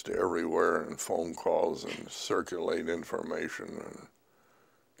tickets to everywhere and phone calls and circulate information and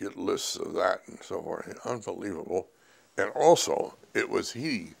get lists of that and so forth. Unbelievable. And also, it was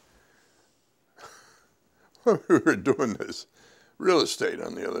he, when we were doing this real estate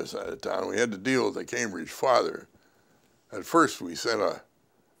on the other side of town, we had to deal with the Cambridge father. At first, we sent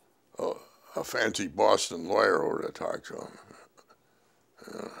a fancy Boston lawyer over to talk to him.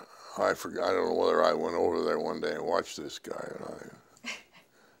 I forgot. I don't know whether I went over there one day and watched this guy, and I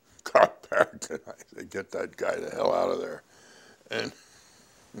got back and I said, "Get that guy the hell out of there." And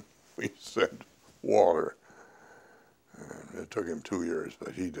we sent Waller. And it took him 2 years,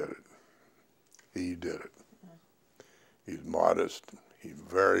 but he did it. He did it. He's modest. He's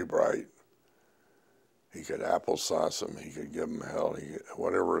very bright. He could applesauce him. He could give him hell.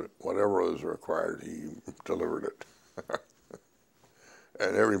 Whatever was required, he delivered it.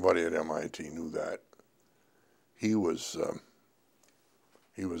 And everybody at MIT knew that. He was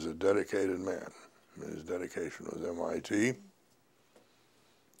a dedicated man. His dedication was MIT.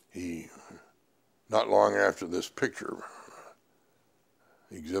 He, not long after this picture,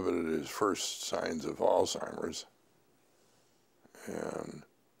 exhibited his first signs of Alzheimer's. And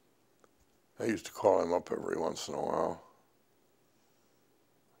I used to call him up every once in a while.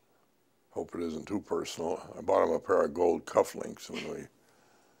 Hope it isn't too personal. I bought him a pair of gold cufflinks when we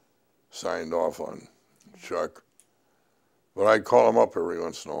signed off on Chuck. But I'd call him up every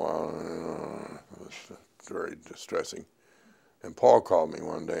once in a while, and it was very distressing. And Paul called me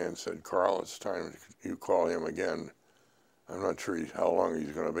one day and said, "Carl, it's time you call him again. I'm not sure how long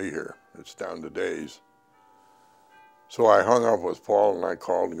he's going to be here. It's down to days." So I hung up with Paul, and I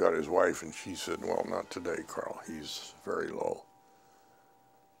called and got his wife, and she said, "Well, not today, Carl. He's very low.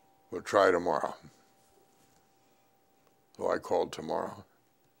 We'll try tomorrow." So I called tomorrow.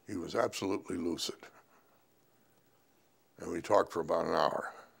 He was absolutely lucid. And we talked for about an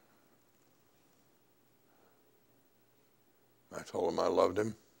hour. I told him I loved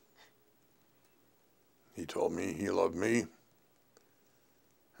him. He told me he loved me.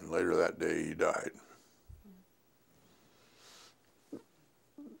 And later that day, he died.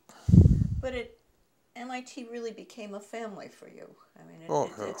 But MIT really became a family for you. I mean,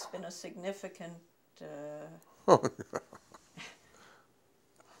 it's been a significant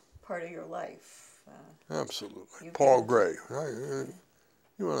part of your life. Absolutely. Paul Gray.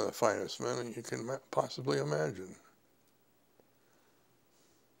 You're one of the finest men you can possibly imagine.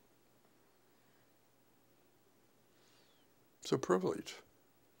 It's a privilege.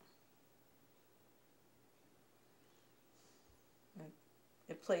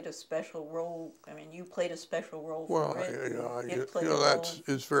 It played a special role. I mean, you played a special role for it.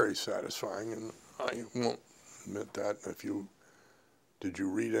 It's very satisfying, and I won't admit that. Did you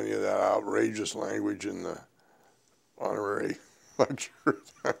read any of that outrageous language in the honorary lecture?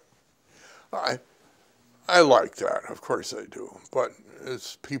 I like that, of course I do, but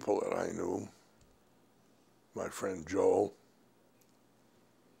it's people that I knew. My friend Joe,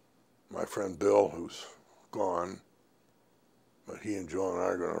 my friend Bill, who's gone, but he and Joe and I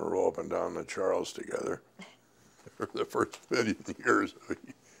are going to roll up and down the Charles together for the first 50 years.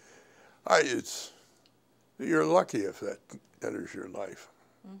 You're lucky if that enters your life.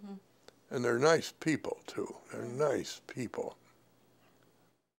 Mm-hmm. And they're nice people, too. They're nice people.